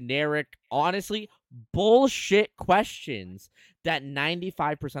basic, generic, honestly, bullshit questions that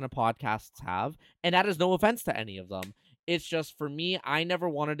 95% of podcasts have. And that is no offense to any of them. It's just, for me, I never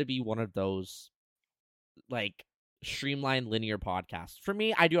wanted to be one of those, like, streamlined linear podcasts. For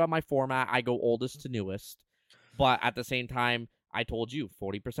me, I do have my format. I go oldest to newest, but at the same time, I told you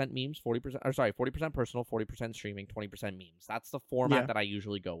 40% memes, 40% personal, 40% streaming, 20% memes. That's the format that I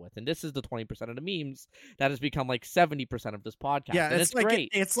usually go with. And this is the 20% of the memes that has become like 70% of this podcast. Yeah, and it's like great.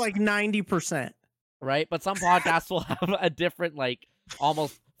 It's like 90%. Right? But some podcasts will have a different, like,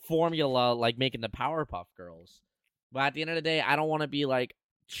 almost formula, like making the Powerpuff Girls. But at the end of the day, I don't want to be like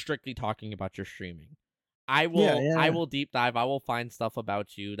strictly talking about your streaming. I will deep dive. I will find stuff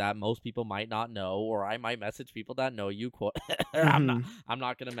about you that most people might not know, or I might message people that know you. I'm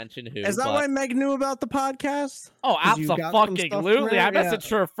not going to mention who. Is that why Meg knew about the podcast? Oh, absolutely. I messaged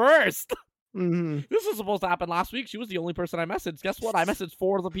her first. This was supposed to happen last week. She was the only person I messaged. Guess what? I messaged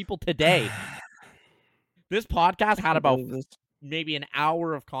 4 of the people today. This podcast had about maybe an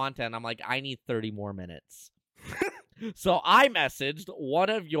hour of content. I'm like, I need 30 more minutes. So I messaged one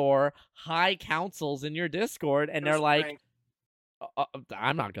of your high councils in your Discord, and they're like,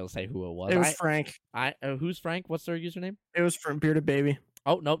 I'm not going to say who it was. It was Frank. Who's Frank? What's their username? It was from Bearded Baby.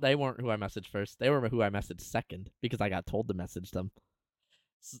 Oh, no, they weren't who I messaged first. They were who I messaged second because I got told to message them.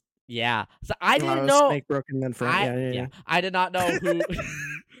 Yeah. So I didn't know. Snake Broken, then Frank. Yeah. I did not know who.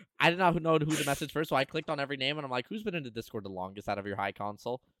 I did not know who to message first, so I clicked on every name, and I'm like, who's been in the Discord the longest out of your high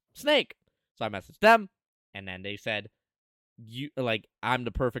console? Snake. So I messaged them. And then they said, I'm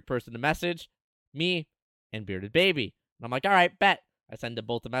the perfect person to message, me and Bearded Baby. And I'm like, all right, bet. I send them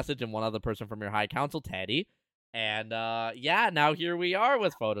both a message and one other person from your high council, Teddy. And now here we are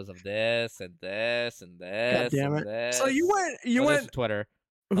with photos of this and this and this. God damn it. This. So you went Twitter.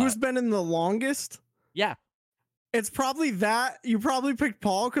 Who's been in the longest? Yeah. It's probably that. You probably picked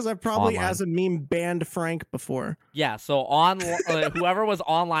Paul because I probably, online, as a meme, banned Frank before. Yeah, so whoever was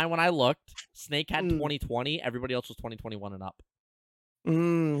online when I looked, Snake had 2020. Everybody else was 2021 and up.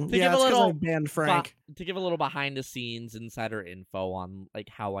 Yeah, that's because I banned Frank. To give a little behind the scenes insider info on like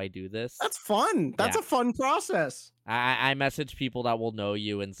how I do this. That's fun. That's a fun process. I message people that will know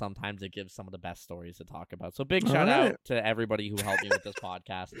you, and sometimes it gives some of the best stories to talk about. So big shout out to everybody who helped me with this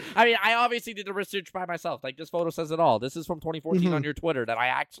podcast. I mean, I obviously did the research by myself. Like, this photo says it all. This is from 2014 on your Twitter that I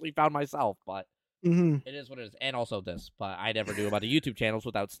actually found myself, but it is what it is. And also this, but I never knew about the YouTube channels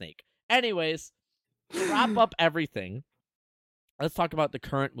without Snake. Anyways, to wrap up everything, let's talk about the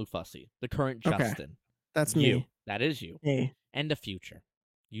current Mufussy, the current Justin. That's you. me. That is you. Hey. And the future.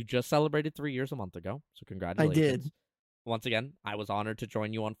 You just celebrated 3 years a month ago, so congratulations. I did. Once again, I was honored to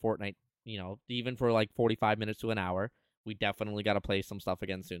join you on Fortnite, even for like 45 minutes to an hour. We definitely got to play some stuff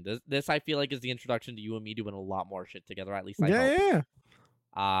again soon. This I feel like is the introduction to you and me doing a lot more shit together, at least I hope.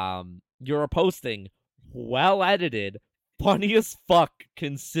 Yeah. You're posting well-edited, funny as fuck,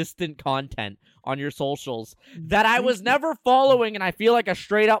 consistent content on your socials that I was never following, and I feel like a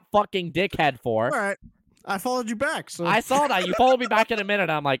straight-up fucking dickhead for. All right. I followed you back, so I saw that. You followed me back in a minute.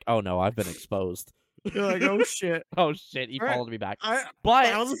 And I'm like, oh no, I've been exposed. you're like, oh shit. Oh shit, he All right. followed me back. That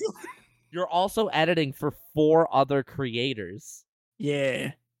But was you're also editing for 4 other creators,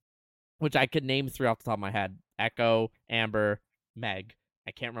 yeah. which I could name 3 off the top of my head. Echo, Amber, Meg.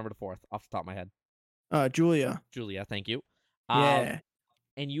 I can't remember the 4th off the top of my head. Julia. Julia, thank you. Yeah.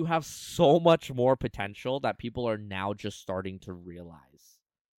 And you have so much more potential that people are now just starting to realize.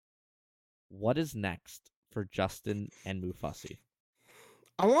 What is next for Justin and Mufussy?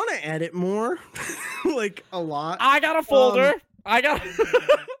 I want to edit more, like a lot. I got a folder. I don't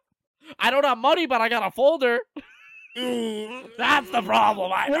have money, but I got a folder. That's the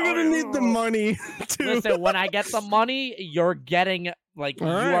problem. We're gonna need the money too. Listen, when I get the money, you're getting you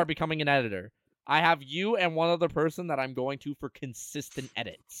are becoming an editor. I have you and one other person that I'm going to for consistent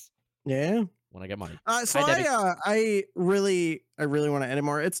edits. Yeah. When I get money. I really want to edit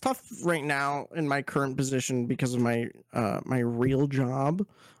more. It's tough right now in my current position because of my my real job.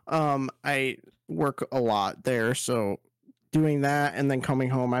 I work a lot there, so doing that and then coming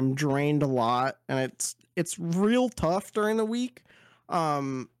home, I'm drained a lot, and it's real tough during the week.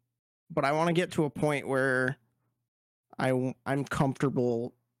 But I want to get to a point where I'm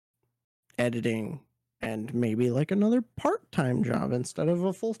comfortable editing and maybe like another part-time job instead of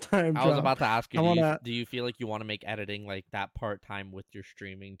a full-time job. I was about to ask you, do do you feel like you want to make editing like that part-time with your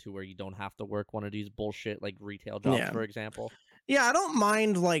streaming to where you don't have to work one of these bullshit like retail jobs, for example? Yeah, I don't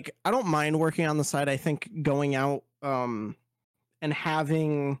mind working on the side. I think going out and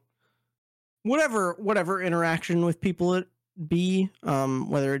having whatever interaction with people it be,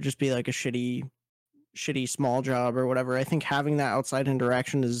 whether it just be like a shitty small job or whatever, I think having that outside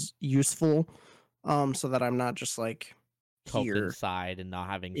interaction is useful, so that I'm not just like here inside and not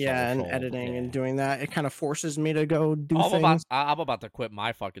having and editing and doing that. It kind of forces me to go do things. I'm about to quit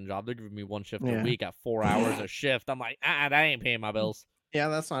my fucking job. They're giving me 1 shift a week at 4 hours a shift. I'm like, that ain't paying my bills. Yeah,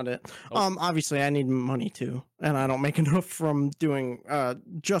 that's not it. Obviously I need money too, and I don't make enough from doing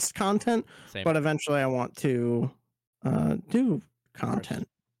just content. Same. But eventually I want to do content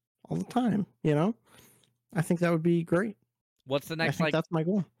all the time, you know? I think that would be great. What's the next that's my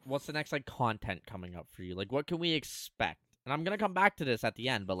goal. What's the next content coming up for you? Like, what can we expect? And I'm gonna come back to this at the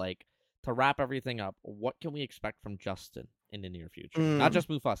end, but like to wrap everything up, what can we expect from Justin in the near future? Not just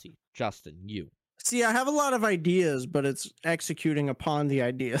Mufussy, Justin, you. See, I have a lot of ideas, but it's executing upon the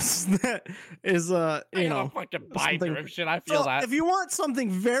ideas that is fucking buy through shit. I feel that. If you want something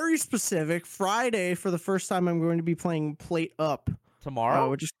very specific, Friday for the first time I'm going to be playing Plate Up.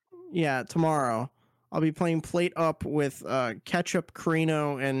 Tomorrow? Tomorrow. I'll be playing Plate Up with Ketchup,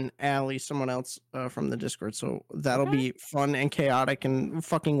 Carino, and Allie, someone else from the Discord. So that'll be fun and chaotic and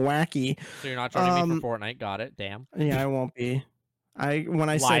fucking wacky. So you're not joining me for Fortnite? Got it. Damn. Yeah, I won't be. When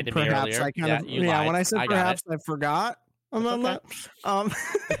I said perhaps, I kind of when I said perhaps, I forgot about that. So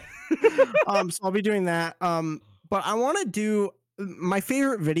I'll be doing that. But I want to do my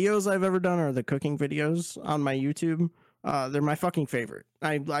favorite videos I've ever done are the cooking videos on my YouTube. They're my fucking favorite.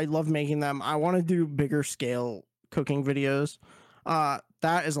 I love making them. I want to do bigger scale cooking videos.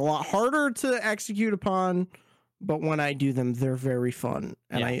 That is a lot harder to execute upon, but when I do them, they're very fun,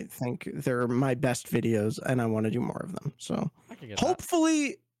 and I think they're my best videos, and I want to do more of them. So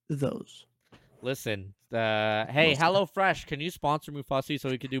hopefully those. Listen, hey, HelloFresh, can you sponsor Mufussy so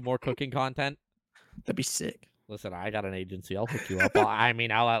we can do more cooking content? That'd be sick. Listen, I got an agency. I'll hook you up.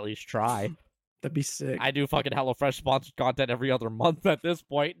 I'll at least try. That'd be sick. I do fucking HelloFresh sponsored content every other month at this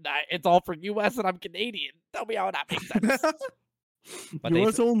point. It's all for US and I'm Canadian. Tell me how that makes sense. But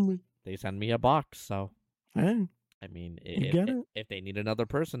US only. They send me a box, so. Hey, I mean, if they need another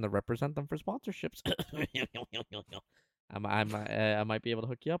person to represent them for sponsorships, I might be able to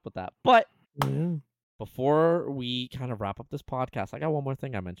hook you up with that. But before we kind of wrap up this podcast, I got one more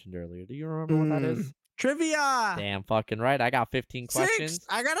thing I mentioned earlier. Do you remember what that is? Trivia. Damn fucking right. I got 15 questions. 6.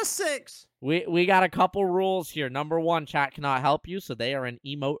 I got a 6. We got a couple rules here. Number 1, chat cannot help you, so they are an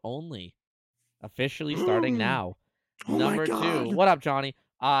emote only. Officially starting now. Oh Number 2. What up, Johnny?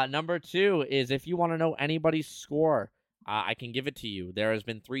 Number 2 is if you want to know anybody's score, I can give it to you. There has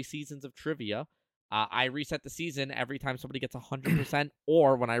been 3 seasons of trivia. I reset the season every time somebody gets 100%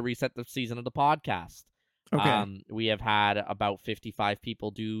 or when I reset the season of the podcast. Okay. We have had about 55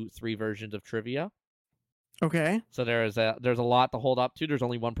 people do 3 versions of trivia. Okay. So there's a lot to hold up to. There's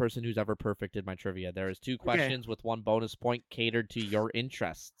only one person who's ever perfected my trivia. There is 2 questions with 1 bonus point catered to your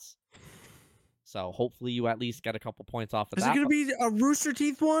interests. So hopefully you at least get a couple points off of that. Is it going to be a Rooster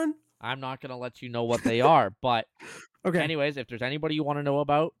Teeth one? I'm not going to let you know what they are, but okay. Anyways, if there's anybody you want to know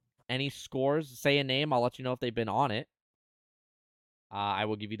about, any scores, say a name. I'll let you know if they've been on it. I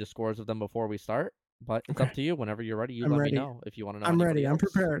will give you the scores of them before we start. but it's up to you. Whenever you're ready, you I'm let ready. me know if you want to know. I'm anybody ready. I'm else.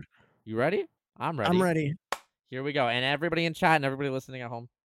 prepared. You ready? I'm ready. I'm ready. Here we go. And everybody in chat and everybody listening at home,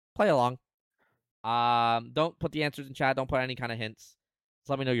 play along. Don't put the answers in chat. Don't put any kind of hints. Just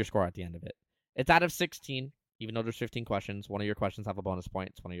let me know your score at the end of it. It's out of 16, even though there's 15 questions. One of your questions have a bonus point.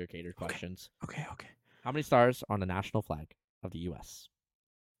 It's one of your catered questions. Okay. How many stars are on the national flag of the U.S.?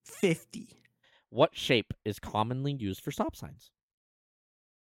 50. What shape is commonly used for stop signs?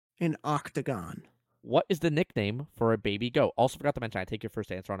 An octagon. What is the nickname for a baby goat? Also forgot to mention, I take your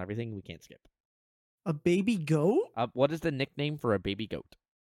first answer on everything. We can't skip. A baby goat? What is the nickname for a baby goat?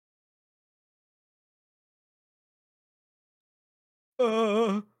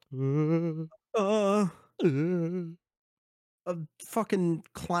 A fucking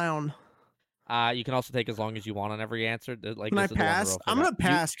clown. You can also take as long as you want on every answer. Like, Can I this is the one pass? we'll I'm figure gonna out.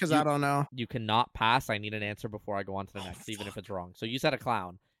 pass because I don't know. You cannot pass. I need an answer before I go on to the next, even if it's wrong. So you said a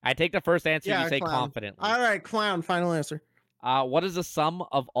clown. I take the first answer. Yeah, you say clown. confidently. All right, clown. Final answer. What is the sum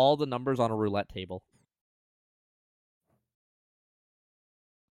of all the numbers on a roulette table?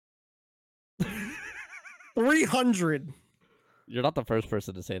 300. You're not the first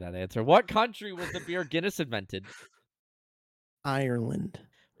person to say that answer. What country was the beer Guinness invented? Ireland.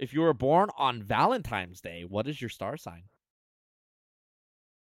 If you were born on Valentine's Day, what is your star sign?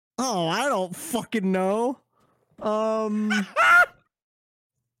 Oh, I don't fucking know.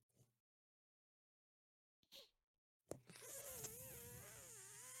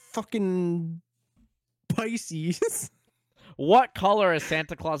 Fucking Pisces. What color is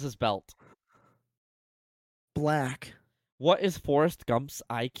Santa Claus's belt? Black. What is Forrest Gump's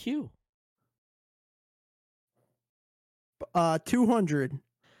IQ? 200.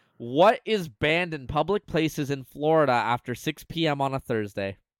 What is banned in public places in Florida after 6 p.m. on a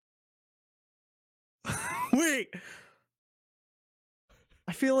Thursday? Wait.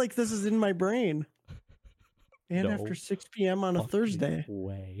 I feel like this is in my brain. And No after 6 p.m. on a Thursday.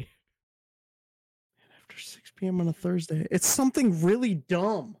 Way. After 6 p.m. on a Thursday. It's something really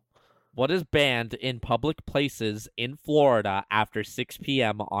dumb. What is banned in public places in Florida after 6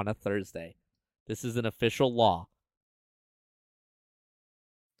 p.m. on a Thursday? This is an official law.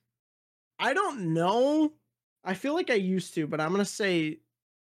 I don't know. I feel like I used to, but I'm going to say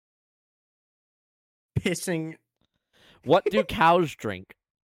pissing. What do cows drink?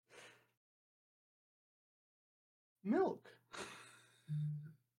 Milk.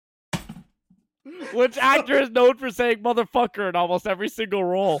 Which actor is known for saying motherfucker in almost every single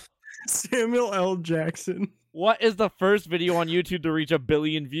role? Samuel L. Jackson. What is the first video on YouTube to reach 1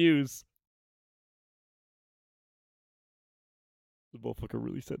 billion views? The motherfucker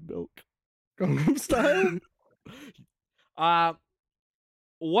really said milk. Gangnam Style?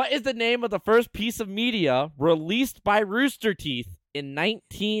 What is the name of the first piece of media released by Rooster Teeth in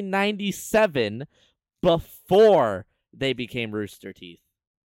 1997 before they became Rooster Teeth?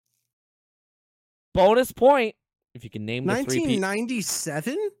 Bonus point if you can name the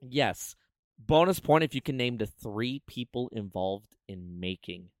 1997? Yes. Bonus point if you can name the 3 people involved in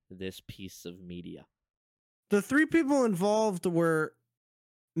making this piece of media. The 3 people involved were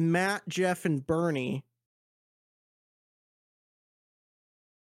Matt, Jeff, and Bernie.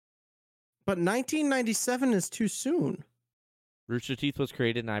 But 1997 is too soon. Rooster Teeth was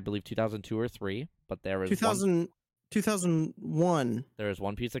created in, I believe, 2002 or 3, but there is 2001. There is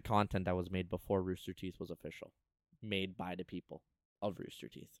one piece of content that was made before Rooster Teeth was official, made by the people of Rooster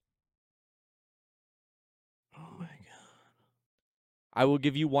Teeth. Oh my god! I will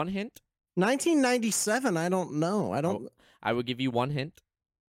give you one hint. 1997. I don't know. I don't. I will give you one hint.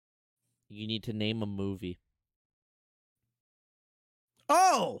 You need to name a movie.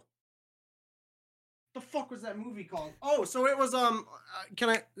 Oh. The fuck was that movie called? Oh, so it was can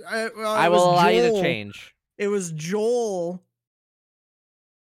I I will allow you to change. It was Joel.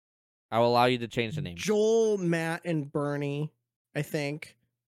 I will allow you to change the name. Joel, Matt, and Bernie, I think.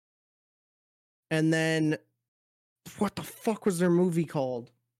 And then what the fuck was their movie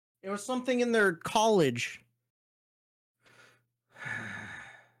called? It was something in their college.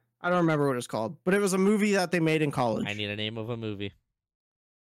 I don't remember what it was called, but it was a movie that they made in college. I need a name of a movie.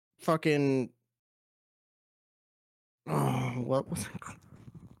 Fucking what was it called?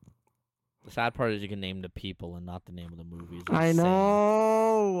 The sad part is you can name the people and not the name of the movies. I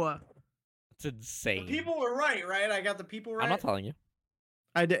know. It's insane. The people were right? I got the people right. I'm not telling you.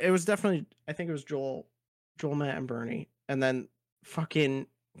 It was definitely. I think it was Joel, Matt, and Bernie, and then fucking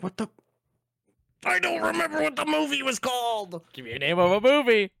what the. I don't remember what the movie was called. Give me a name of a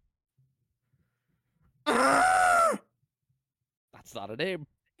movie. That's not a name.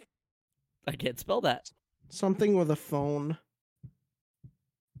 I can't spell that. Something with a phone.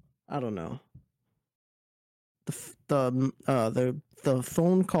 I don't know. the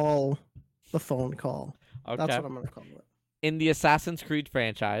phone call. The phone call. Okay. That's what I'm gonna call it. In the Assassin's Creed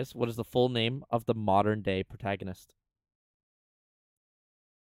franchise, what is the full name of the modern day protagonist?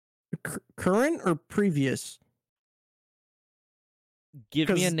 Current or previous? Give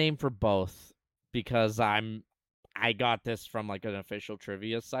me a name for both, because I got this from like an official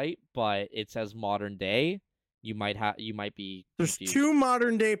trivia site, but it says modern day. You might be There's confused. 2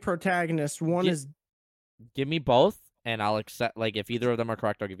 modern day protagonists. One is Give me both, and I'll accept. Like, if either of them are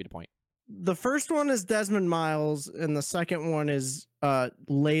correct, I'll give you the point. the first one is Desmond Miles, and the second one is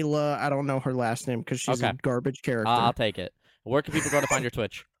Layla. I don't know her last name because she's a garbage character. I'll take it. Where can people go to find your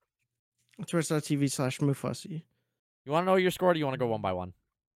Twitch? Twitch.tv/Mufussy. You want to know your score, or do you want to go one by one?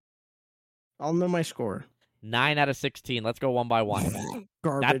 I'll know my score. 9 out of 16. Let's go one by one.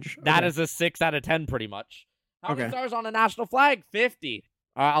 Garbage. That is a 6 out of 10, pretty much. How many stars on the national flag? 50.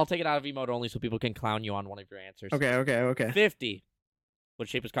 I'll take it out of emote only so people can clown you on one of your answers. Okay. 50. What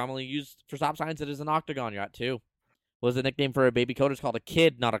shape is commonly used for stop signs? It is an octagon. You're at 2. What is the nickname for a baby coat? It's called a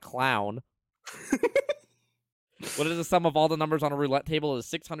kid, not a clown. What is the sum of all the numbers on a roulette table? It is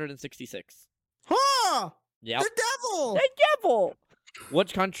 666. Huh! Yep. The devil! The devil!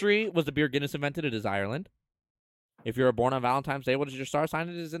 Which country was the beer Guinness invented? It is Ireland. If you were born on Valentine's Day, what is your star sign?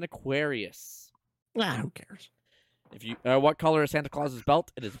 It is an Aquarius. Who cares? If you, what color is Santa Claus's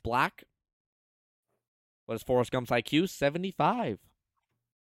belt? It is black. What is Forrest Gump's IQ? 75.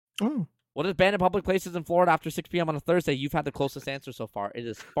 Oh. What is banned in public places in Florida after 6 p.m. on a Thursday? You've had the closest answer so far. It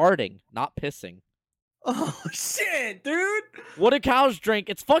is farting, not pissing. Oh, shit, dude. What do cows drink?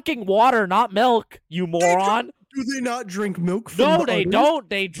 It's fucking water, not milk, you moron. Do they not drink milk from No, the they udders? don't.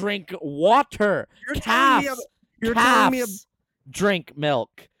 They drink water. Calves drink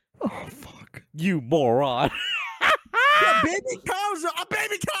milk. Oh, fuck. You moron. Yeah, baby cows. A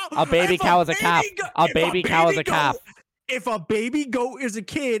baby cow. A baby cow is a calf. A baby cow is a calf. If a baby goat is a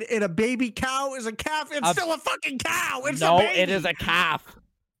kid and a baby cow is a calf, it's still a fucking cow. It's no, a baby. it is a calf.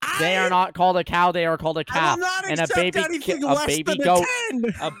 They are not called a cow. They are called a calf. I will not and a accept baby, anything a less baby than goat. a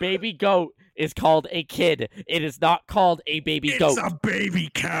 10. A baby goat is called a kid. It is not called a baby goat. It's a baby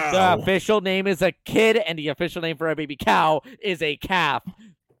cow. The official name is a kid, and the official name for a baby cow is a calf.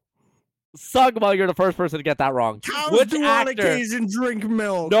 Sugma, you're the first person to get that wrong. Cows do on occasion drink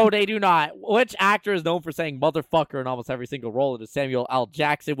milk. No, they do not. Which actor is known for saying motherfucker in almost every single role? It is Samuel L.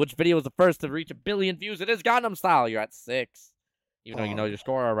 Jackson. Which video was the first to reach 1 billion views? It is Gangnam Style. You're at 6. Even though you know your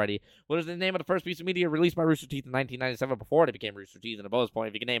score already. What is the name of the first piece of media released by Rooster Teeth in 1997 before it became Rooster Teeth and a bonus point?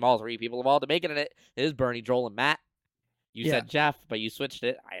 If you can name all 3 people involved to make it in it, it is Bernie, Joel, and Matt. You said Jeff, but you switched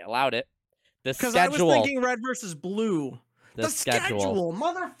it. I allowed it. The schedule. Because I was thinking red versus blue. The schedule.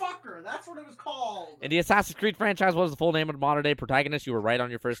 Motherfucker. That's what it was called. In the Assassin's Creed franchise, what is the full name of the modern-day protagonist? You were right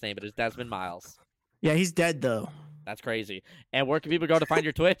on your first name. It is Desmond Miles. Yeah, he's dead, though. That's crazy. And where can people go to find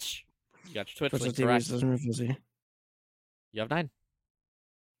your Twitch? You got your Twitch link, correct? You have 9.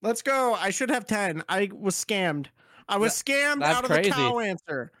 Let's go. I should have 10. I was scammed. I was scammed out of the cow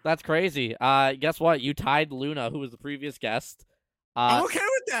answer. That's crazy. Guess what? You tied Luna, who was the previous guest. I'm okay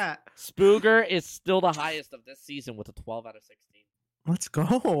with that. Spooger is still the highest of this season with a 12 out of 16. Let's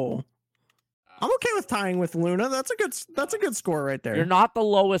go. I'm okay with tying with Luna. That's a good score right there. You're not the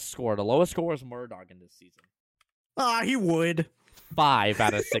lowest score. The lowest score is Murdog in this season. He would. 5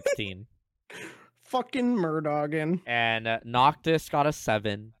 out of 16. Fucking Murdoggin. And Noctis got a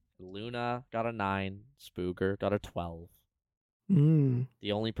 7. Luna got a 9. Spooger got a 12.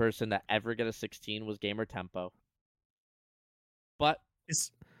 The only person that ever got a 16 was Gamer Tempo. But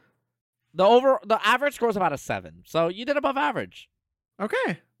the average score is about a 7. So you did above average.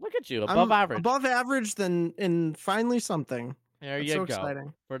 Okay. Look at you, above average. Above average in finally something. There you go.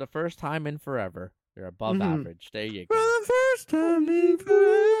 Exciting. For the first time in forever, you're above average. There you go. For the first time in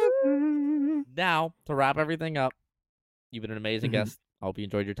forever. Now, to wrap everything up, you've been an amazing guest. I hope you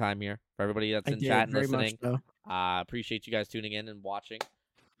enjoyed your time here. For everybody that's in chat and listening, appreciate you guys tuning in and watching.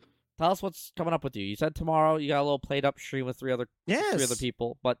 Tell us what's coming up with you. You said tomorrow you got a little played up stream with 3 other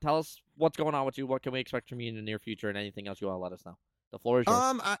people. But tell us what's going on with you. What can we expect from you in the near future, and anything else you want to let us know. The floor is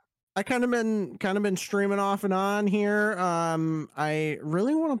yours. I kind of been streaming off and on here. I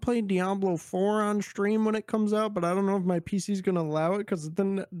really want to play Diablo 4 on stream when it comes out, but I don't know if my PC's gonna allow it because it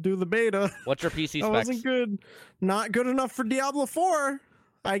didn't do the beta. What's your PC specs? That wasn't good. Not good enough for Diablo 4,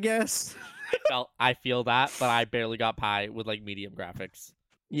 I guess. I feel that, but I barely got Pi with like medium graphics.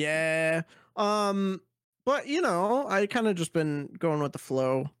 Yeah. But I kind of just been going with the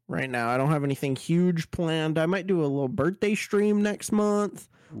flow right now. I don't have anything huge planned. I might do a little birthday stream next month.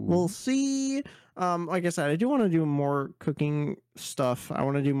 Ooh. We'll see. Like I said, I do want to do more cooking stuff. I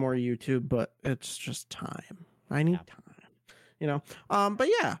want to do more YouTube, but it's just time. I need Yeah. time. But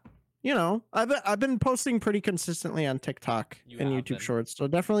yeah, I've been posting pretty consistently on TikTok and have YouTube been. Shorts, so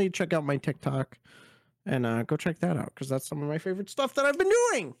definitely check out my TikTok and go check that out because that's some of my favorite stuff that I've been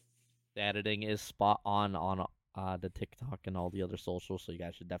doing. The editing is spot on the TikTok and all the other socials, so you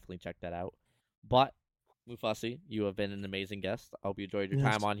guys should definitely check that out. But Mufussy, you have been an amazing guest. I hope you enjoyed your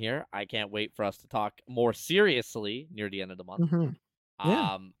time Yes. on here. I can't wait for us to talk more seriously near the end of the month.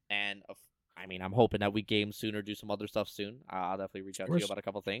 Yeah, And I mean, I'm hoping that we game soon or do some other stuff soon. I'll definitely reach of out to you course. about a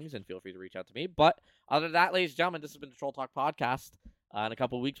couple things, and feel free to reach out to me. But other than that, ladies and gentlemen, this has been the Troll Talk Podcast. In a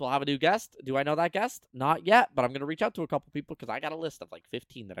couple of weeks, we'll have a new guest. Do I know that guest? Not yet, but I'm going to reach out to a couple people because I got a list of like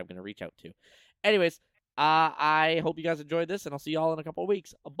 15 that I'm going to reach out to. Anyways, I hope you guys enjoyed this, and I'll see y'all in a couple of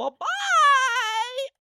weeks. Bye-bye!